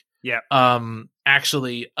like. Yeah.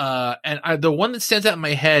 Actually, the one that stands out in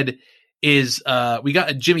my head is we got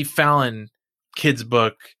a Jimmy Fallon kids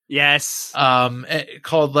book. Yes.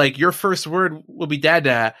 Called like Your First Word Will Be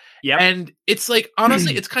Dada. Yeah. And it's like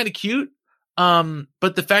honestly, it's kind of cute.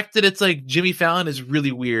 But the fact that it's like Jimmy Fallon is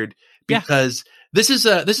really weird because this is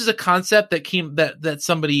a concept that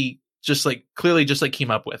somebody just like clearly just like came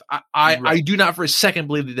up with. I do not for a second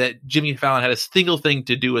believe that Jimmy Fallon had a single thing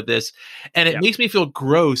to do with this, and it makes me feel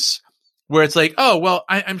gross. Where it's like, oh well,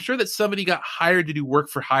 I'm sure that somebody got hired to do work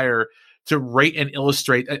for hire to write and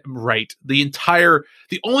illustrate.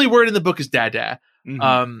 The only word in the book is dada.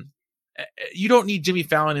 You don't need Jimmy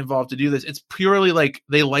Fallon involved to do this. It's purely like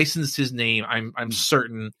they licensed his name. I'm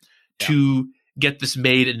certain to get this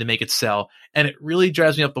made and to make it sell, and it really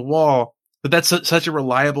drives me up the wall. But that's such a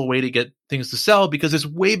reliable way to get things to sell because there's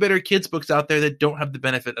way better kids books out there that don't have the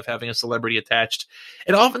benefit of having a celebrity attached,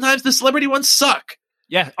 and oftentimes the celebrity ones suck.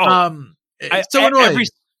 Yeah. It's so annoying.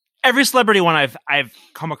 Every celebrity one I've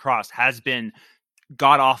come across has been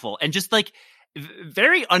god awful and just like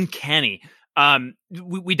very uncanny.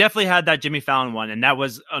 We definitely had that Jimmy Fallon one, and that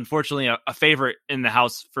was unfortunately a favorite in the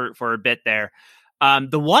house for a bit there.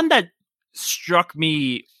 The one that struck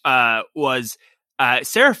me was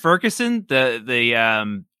Sarah Ferguson,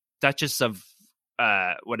 the Duchess of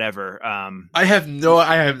whatever. I have no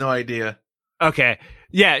idea. Okay.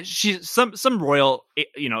 Yeah, she's some royal,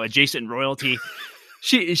 adjacent royalty.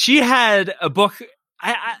 She had a book,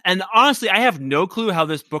 and honestly, I have no clue how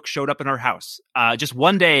this book showed up in our house. Just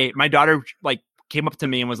one day, my daughter like came up to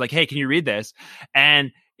me and was like, "Hey, can you read this?"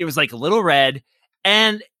 And it was like Little Red,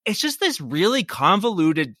 and it's just this really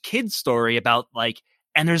convoluted kid story about like,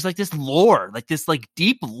 and there's like this lore, like this like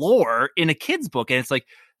deep lore in a kid's book, and it's like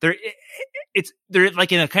they're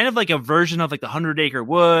like in a kind of like a version of like the 100 Acre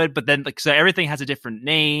Wood, but then like so everything has a different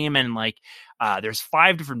name, and like there's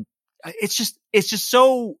 5 different. It's just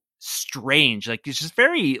so strange. Like it's just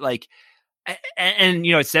very like, and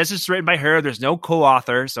it says it's written by her. There's no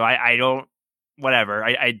co-author, so I don't. Whatever.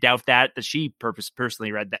 I doubt that she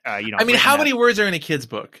personally read that. I mean, how many words are in a kid's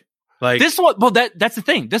book? Like this one. Well, that's the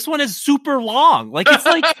thing. This one is super long. Like it's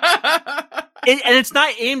like. And it's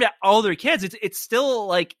not aimed at older kids. It's still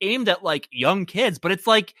like aimed at like young kids, but it's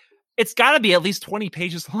like it's got to be at least 20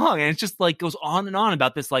 pages long, and it just like goes on and on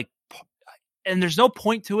about this like, and there's no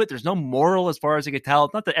point to it. There's no moral as far as I could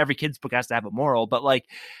tell. Not that every kid's book has to have a moral, but like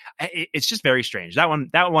it's just very strange. That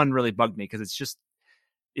one really bugged me because it's just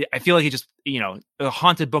I feel like it just a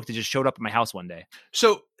haunted book that just showed up at my house one day.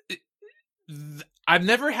 So I've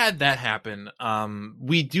never had that happen.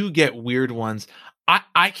 We do get weird ones.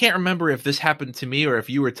 I can't remember if this happened to me or if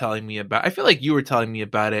you were telling me about. I feel like you were telling me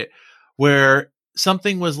about it, where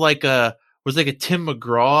something was like a Tim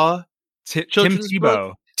McGraw, Tim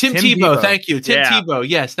Tebow. Tim Tebow. Thank you, Tim Tebow.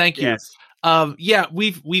 Yes, thank you. Yes.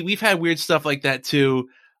 We've had weird stuff like that too.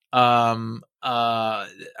 I'm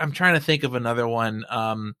trying to think of another one.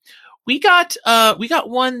 We got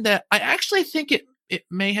one that I actually think it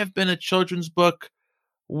may have been a children's book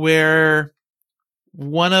where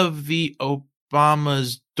one of the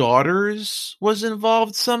Obama's daughters was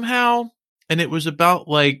involved somehow, and it was about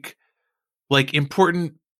like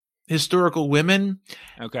important historical women.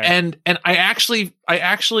 Okay. And I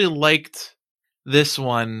actually liked this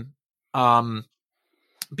one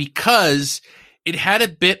because it had a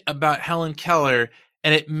bit about Helen Keller,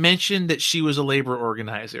 and it mentioned that she was a labor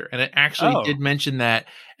organizer, and it actually did mention that,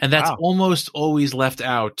 and that's almost always left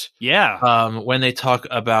out. Yeah. When they talk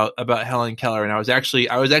about Helen Keller, and I was actually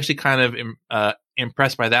kind of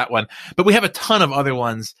impressed by that one. But we have a ton of other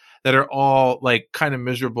ones that are all like kind of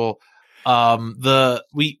miserable.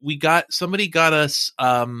 Somebody got us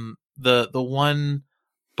the one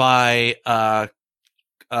by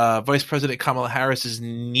Vice President Kamala Harris's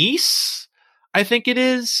niece, I think it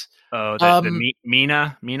is. Oh,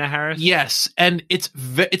 Mina Harris? Yes, and it's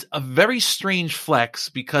a very strange flex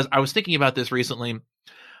because I was thinking about this recently.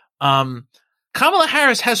 Kamala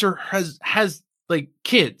Harris has like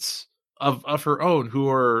kids of her own who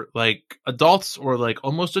are like adults or like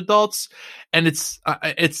almost adults, and it's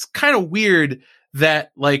kind of weird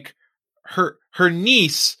that like her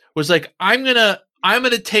niece was like, I'm gonna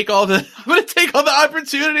take all the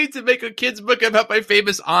opportunity to make a kid's book about my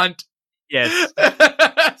famous aunt. Yes.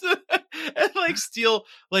 and like steal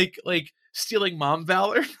like stealing mom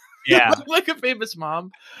valor. Yeah. Like a famous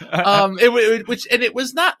mom. It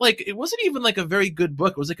was not like, it wasn't even like a very good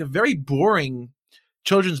book. It was like a very boring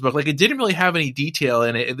children's book. Like it didn't really have any detail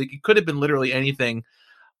in it. It could have been literally anything.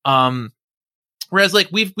 Whereas like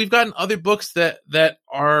we've gotten other books that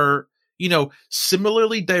are, you know,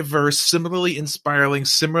 similarly diverse, similarly inspiring,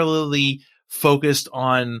 similarly focused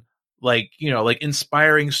on like, you know, like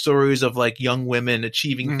inspiring stories of like young women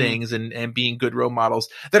achieving things and being good role models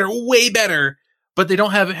that are way better, but they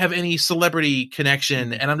don't have any celebrity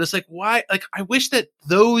connection. And I'm just like, why? Like, I wish that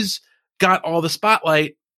those got all the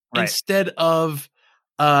spotlight instead of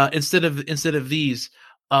these.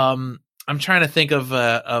 I'm trying to think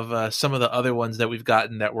of some of the other ones that we've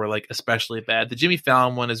gotten that were like especially bad. The Jimmy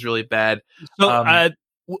Fallon one is really bad. So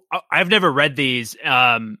I've never read these.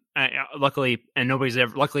 Luckily, and nobody's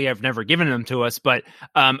ever. Luckily, I've never given them to us. But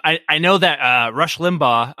I know that Rush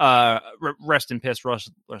Limbaugh, rest in piss, Rush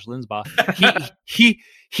Limbaugh.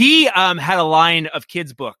 He had a line of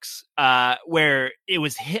kids' books where it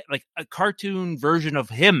was like a cartoon version of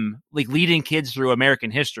him, like leading kids through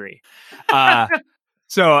American history.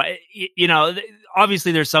 So, you know,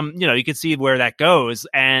 obviously there's some, you know, you can see where that goes.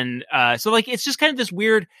 And so like, it's just kind of this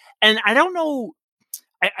weird, and I don't know,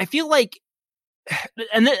 I feel like,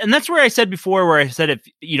 and that's where I said before, where I said, if,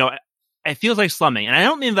 you know, it feels like slumming. And I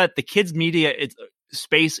don't mean that the kids media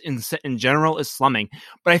space in general is slumming,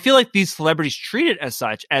 but I feel like these celebrities treat it as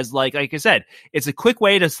such, as like I said, it's a quick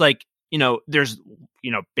way to like, you know, there's,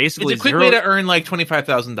 you know, basically it's a quick way to earn like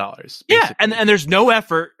 $25,000. Yeah. And there's no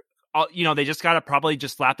effort. You know, they just got to probably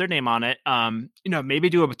just slap their name on it. You know, maybe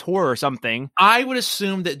do a tour or something. I would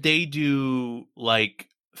assume that they do like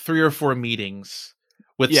 3 or 4 meetings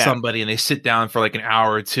with somebody, and they sit down for like an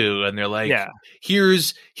hour or two, and they're like,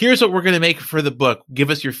 here's what we're going to make for the book. Give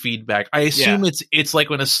us your feedback. I assume it's like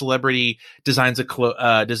when a celebrity designs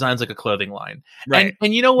like a clothing line. Right.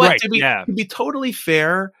 And you know what? To be totally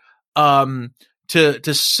fair,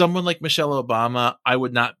 to someone like Michelle Obama, I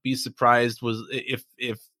would not be surprised if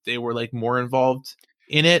they were like more involved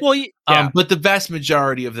in it. Well, but the vast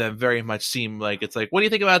majority of them very much seem like it's like, what do you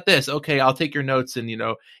think about this? Okay, I'll take your notes and, you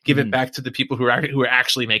know, give it back to the people who are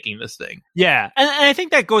actually making this thing. Yeah, and I think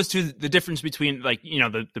that goes to the difference between like, you know,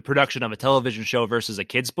 the production of a television show versus a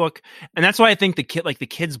kid's book, and that's why I think the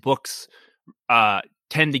kids books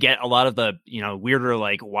tend to get a lot of the, you know, weirder,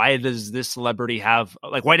 like, why does this celebrity have,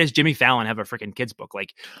 like, why does Jimmy Fallon have a freaking kids book?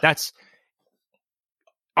 Like, that's.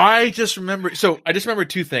 I just remember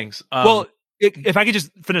 2 things. Well, if I could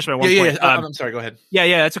just finish my one point. I'm sorry, go ahead.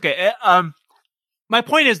 Yeah, that's okay. My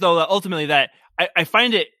point is, though, that ultimately that I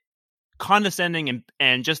find it condescending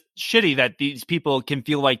and just shitty that these people can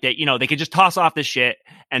feel like that, you know, they can just toss off this shit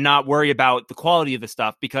and not worry about the quality of the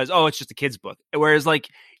stuff because, oh, it's just a kid's book. Whereas, like,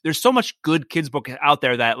 there's so much good kids book out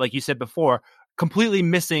there that, like you said before, completely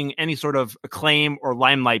missing any sort of acclaim or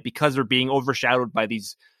limelight because they're being overshadowed by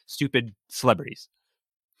these stupid celebrities.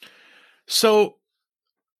 So,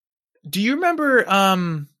 do you remember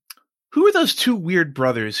who were those 2 weird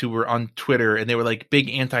brothers who were on Twitter and they were like big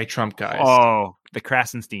anti-Trump guys? Oh, the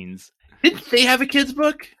Krasensteins. Didn't they have a kids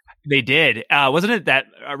book? They did. Wasn't it that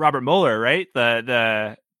Robert Mueller, right?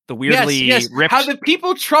 The weirdly ripped. How the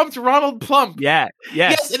people trumped Ronald Plump. Yes,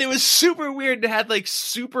 and it was super weird. It had like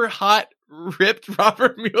super hot ripped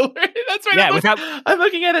Robert Mueller. That's right. Yeah, I'm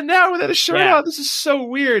looking at it now without a shirt on. This is so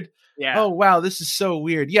weird. Yeah. Oh wow, this is so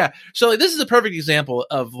weird. Yeah. So like, this is a perfect example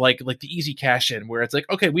of like the easy cash in, where it's like,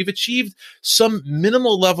 okay, we've achieved some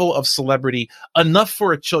minimal level of celebrity, enough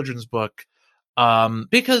for a children's book.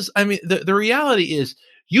 Because I mean, the reality is,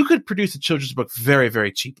 you could produce a children's book very,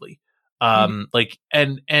 very cheaply. Like,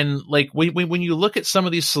 and like when you look at some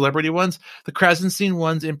of these celebrity ones, the Krasenstein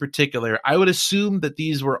ones in particular, I would assume that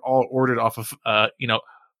these were all ordered off of you know,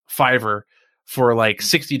 Fiverr for like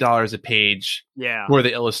 $60 a page for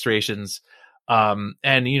the illustrations.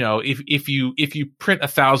 And you know, if you print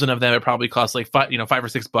 1,000 of them, it probably costs like $5 or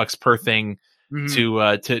 $6 per thing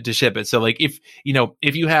to ship it. So like, if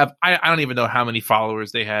you have, I don't even know how many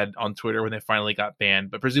followers they had on Twitter when they finally got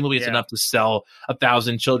banned, but presumably it's enough to sell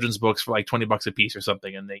 1,000 children's books for like $20 a piece or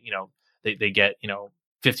something. And they get,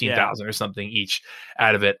 15,000 or something each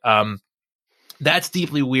out of it. That's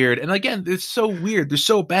deeply weird. And again, they're so weird. They're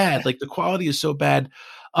so bad. Like, the quality is so bad.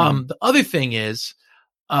 The other thing is,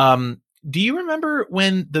 do you remember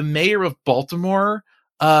when the mayor of Baltimore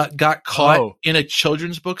got caught in a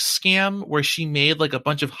children's book scam where she made like a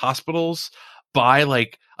bunch of hospitals buy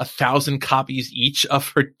like 1,000 copies each of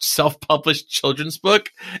her self-published children's book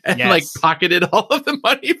and like pocketed all of the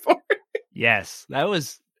money for it? Yes,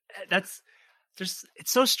 it's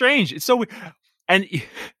so strange. It's so weird. and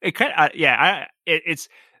it kind of it's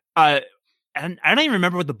and I don't even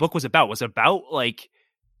remember what the book was about. Was it about like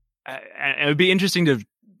it would be interesting to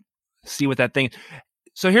see what that thing.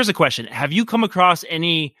 So here's a question: have you come across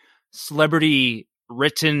any celebrity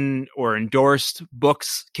written or endorsed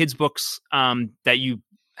books, kids books, that you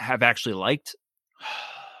have actually liked?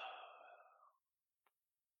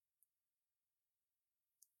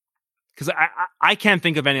 Because I can't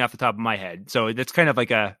think of any off the top of my head. So that's kind of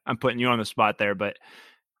like I'm putting you on the spot there, but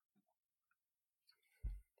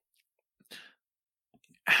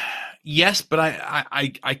yes, but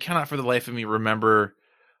I cannot for the life of me remember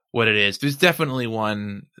what it is. There's definitely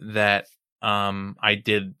one that I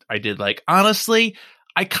did like. Honestly,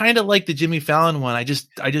 I kind of like the Jimmy Fallon one. I just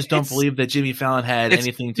don't believe that Jimmy Fallon had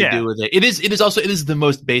anything to do with it. It is the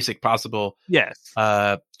most basic possible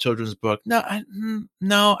children's book.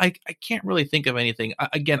 No, I can't really think of anything.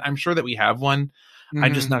 Again, I'm sure that we have one. Mm-hmm.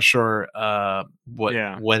 I'm just not sure what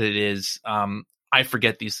it is. I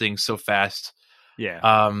forget these things so fast.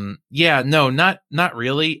 No, not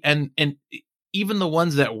really. And even the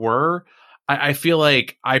ones that were, I feel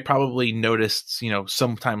like I probably noticed,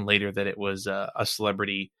 sometime later that it was a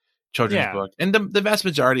celebrity children's book. And the vast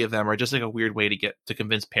majority of them are just like a weird way to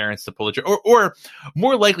convince parents to pull the trigger, or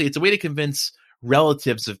more likely it's a way to convince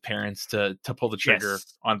relatives of parents to pull the trigger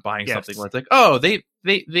on buying something where it's like, oh, they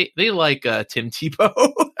like Tim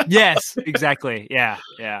Tebow. Yes, exactly. Yeah.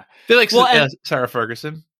 They like Sarah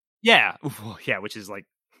Ferguson. Yeah. Which is like,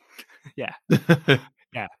 yeah. And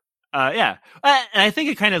I think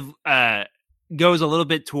it kind of goes a little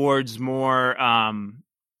bit towards more.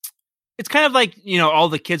 It's kind of like all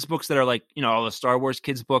the kids books that are like all the Star Wars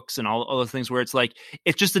kids books and all those things where it's like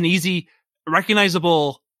it's just an easy,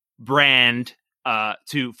 recognizable brand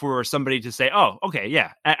for somebody to say, oh, okay,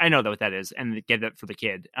 yeah, I know what that is, and get it for the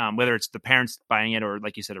kid. Whether it's the parents buying it or,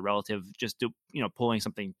 like you said, a relative just pulling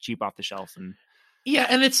something cheap off the shelf. And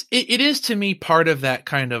and it is to me part of that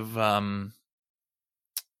kind of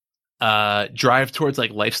drive towards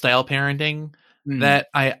like lifestyle parenting that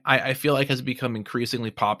I feel like has become increasingly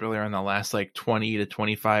popular in the last like 20 to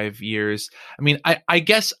 25 years. I mean, I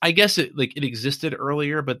guess it like it existed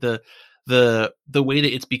earlier, but the way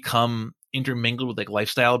that it's become intermingled with like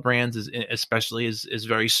lifestyle brands is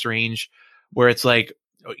very strange, where it's like,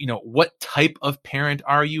 what type of parent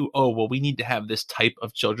are you? Oh, well, we need to have this type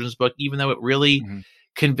of children's book, even though it really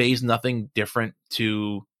conveys nothing different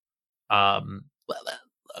to,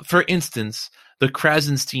 for instance, the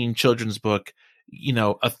Krasenstein children's book,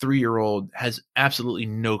 a 3-year-old has absolutely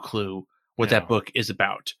no clue what that book is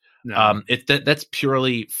about. No. That's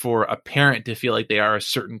purely for a parent to feel like they are a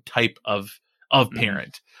certain type of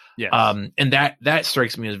parent. Yes. And that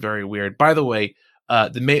strikes me as very weird. By the way,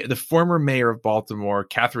 the former mayor of Baltimore,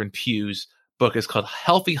 Catherine Pugh's book is called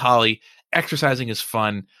Healthy Holly. Exercising is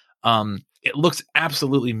fun. It looks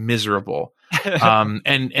absolutely miserable.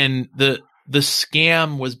 And the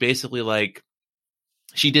scam was basically like,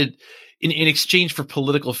 she did in exchange for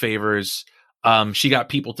political favors. She got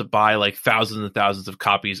people to buy like thousands and thousands of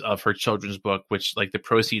copies of her children's book, which like the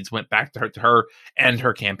proceeds went back to her and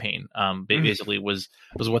her campaign. Basically was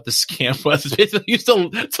what the scam was. Basically used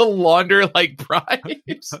to launder like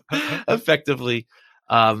bribes effectively.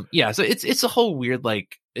 So it's a whole weird,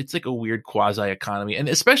 like, it's like a weird quasi economy. And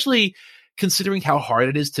especially considering how hard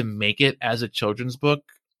it is to make it as a children's book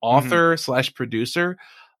author / producer.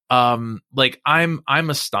 Like I'm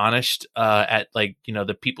astonished at like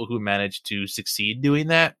the people who managed to succeed doing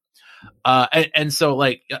that. And so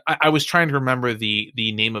like I was trying to remember the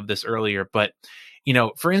name of this earlier, but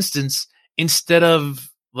for instance, instead of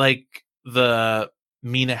like the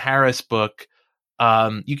Mina Harris book,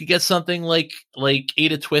 you could get something like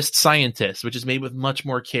Ada Twist Scientist, which is made with much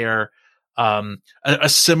more care. A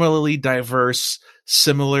similarly diverse,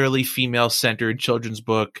 similarly female-centered children's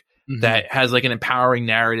book that has like an empowering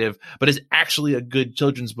narrative, but is actually a good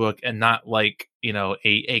children's book and not like,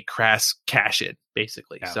 a crass cash in,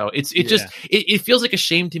 basically. Yeah. So it feels like a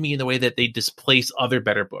shame to me in the way that they displace other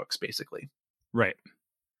better books, basically. Right.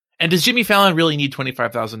 And does Jimmy Fallon really need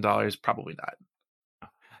 $25,000? Probably not.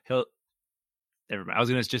 Never mind. I was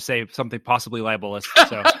going to just say something possibly libelous.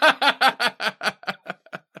 So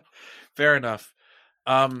fair enough.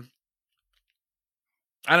 I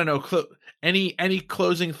don't know. Any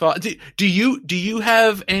closing thought? Do you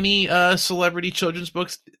have any celebrity children's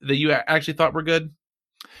books that you actually thought were good?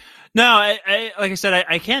 No, I like I said,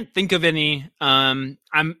 I can't think of any. I'm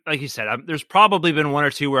like you said, there's probably been one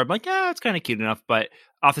or two where I'm like, yeah, it's kind of cute enough, but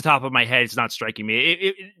off the top of my head, it's not striking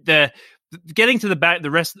me. Getting to the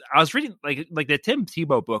rest. I was reading like the Tim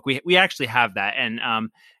Tebow book. We actually have that, and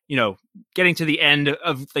getting to the end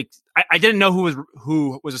of like, I didn't know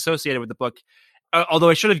who was associated with the book, although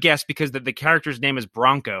I should have guessed because the character's name is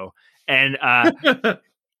Bronco. And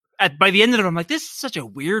by the end of it, I'm like, this is such a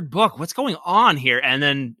weird book. What's going on here? And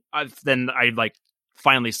then I like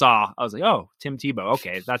finally saw. I was like, oh, Tim Tebow.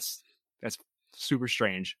 Okay, that's super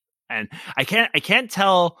strange. And I can't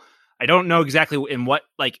tell. I don't know exactly in what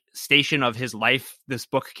like station of his life this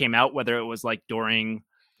book came out. Whether it was like during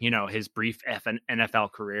his brief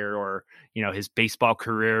NFL career or his baseball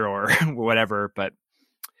career or whatever. But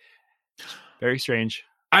very strange.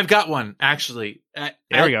 I've got one actually.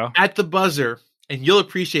 There we go. At the buzzer. And you'll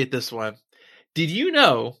appreciate this one. Did you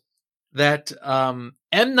know that M.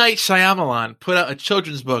 Night Shyamalan put out a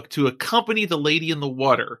children's book to accompany The Lady in the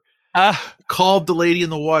Water called The Lady in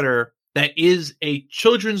the Water? That is a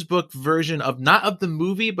children's book version of not of the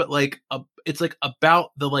movie, but like it's like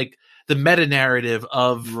about the meta narrative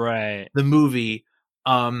of the movie.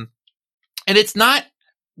 And it's not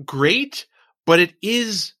great, but it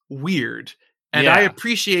is weird. And I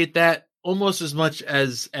appreciate that almost as much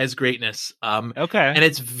as greatness. Okay. And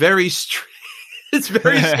it's very it's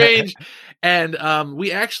very strange. And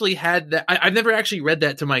we actually had that. I've never actually read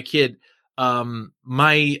that to my kid.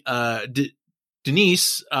 My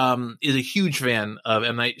Denise is a huge fan of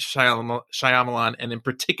M. Night Shyamalan, and in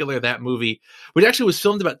particular that movie, which actually was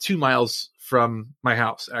filmed about 2 miles from my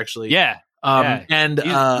house, actually. Yeah. And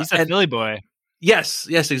he's a Philly boy. Yes,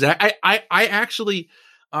 exactly. I actually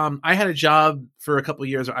I had a job for a couple of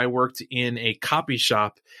years where I worked in a copy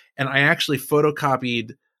shop, and I actually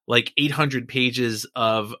photocopied like 800 pages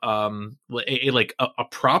of a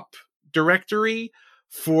prop directory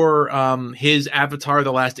for his Avatar: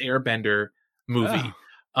 The Last Airbender movie.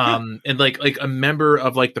 And like a member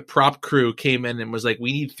of like the prop crew came in and was like,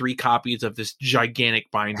 we need 3 copies of this gigantic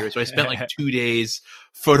binder. So I spent like 2 days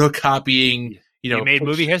photocopying. You made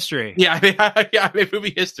movie history. Yeah, I made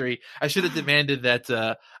movie history. I should have demanded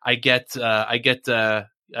that I get a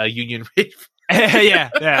union rate.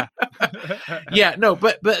 Yeah. Yeah, no,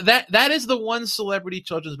 but that is the one celebrity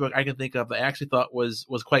children's book I can think of that I actually thought was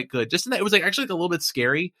quite good. Just in that it was like actually like a little bit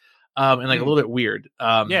scary, and like a little bit weird.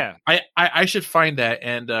 I should find that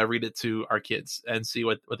and read it to our kids and see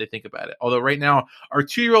what they think about it. Although right now our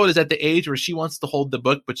 2-year-old is at the age where she wants to hold the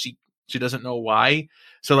book, but she doesn't know why.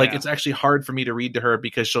 So like it's actually hard for me to read to her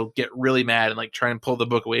because she'll get really mad and like try and pull the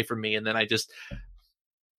book away from me. And then I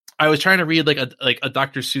was trying to read like a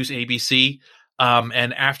Dr. Seuss ABC.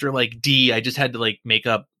 And after like D, I just had to like make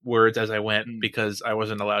up words as I went because I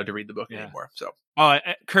wasn't allowed to read the book anymore. So,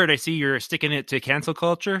 Kurt, I see you're sticking it to cancel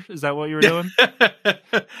culture. Is that what you were doing?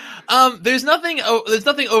 There's nothing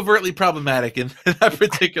overtly problematic in that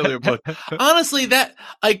particular book. Honestly, that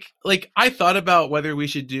like I thought about whether we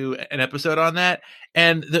should do an episode on that.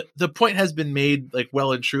 And the point has been made like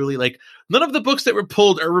well and truly, like none of the books that were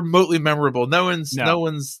pulled are remotely memorable. No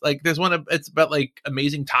one's like, there's one, it's about like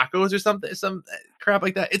amazing tacos or something, some crap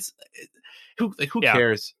like that. Who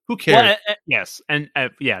cares? Who cares? Well, yes. And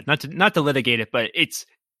not to litigate it, but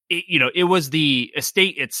it was the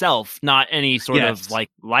estate itself, not any sort of like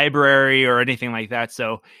library or anything like that.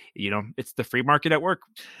 So, it's the free market at work.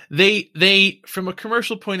 They from a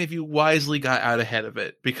commercial point of view, wisely got out ahead of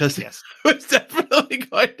it because it was definitely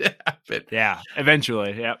going to happen. Yeah.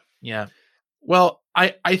 Eventually. Yep. Yeah. Well,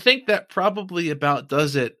 I think that probably about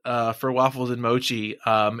does it for Waffles and Mochi.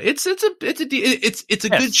 It's a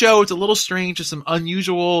good show. It's a little strange. Just some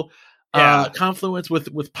unusual confluence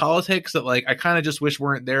with politics that like I kind of just wish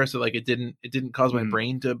weren't there. So like it didn't cause my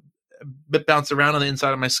brain to bounce around on the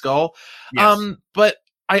inside of my skull. Yes. But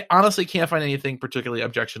I honestly can't find anything particularly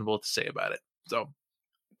objectionable to say about it. So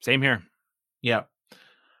same here. Yeah.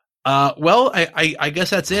 Well, I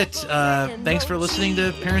guess that's it. Thanks for listening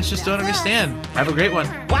to Parents Just Don't Understand. Have a great one.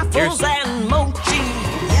 Waffles and Mochi.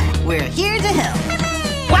 Yep, we're here to help.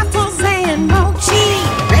 Waffles and Mochi.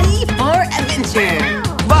 Ready for adventure.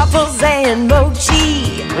 Waffles and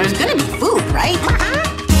Mochi. There's gonna be food, right?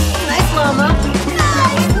 Nice, Mama.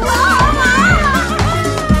 Nice, Mama.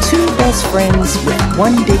 2 best friends with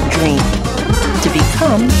one big dream. To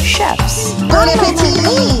become chefs. Bon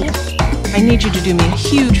appetit. I need you to do me a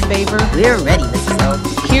huge favor. We're ready, Mrs. O.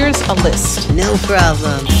 Here's a list. No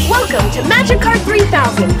problem. Welcome to Magic Card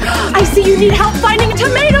 3000. I see you need help finding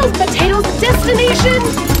tomatoes, potatoes, destination,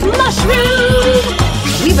 mushrooms.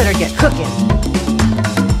 We better get cooking.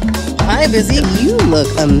 Hi, Busy. You look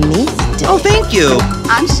amazing. Oh, thank you.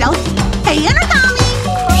 I'm Shelby. Hey, Intercommy.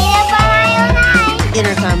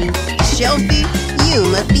 Intercommy. Shelby, you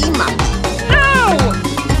must be Mommy. No!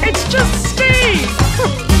 It's just Steve!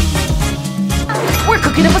 We're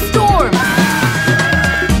cooking up a storm.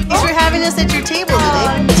 Thanks for having us at your table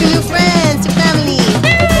today.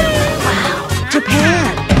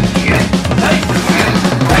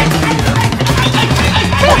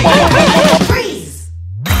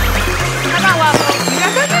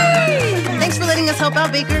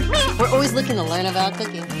 Baker. We're always looking to learn about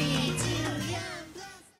cooking.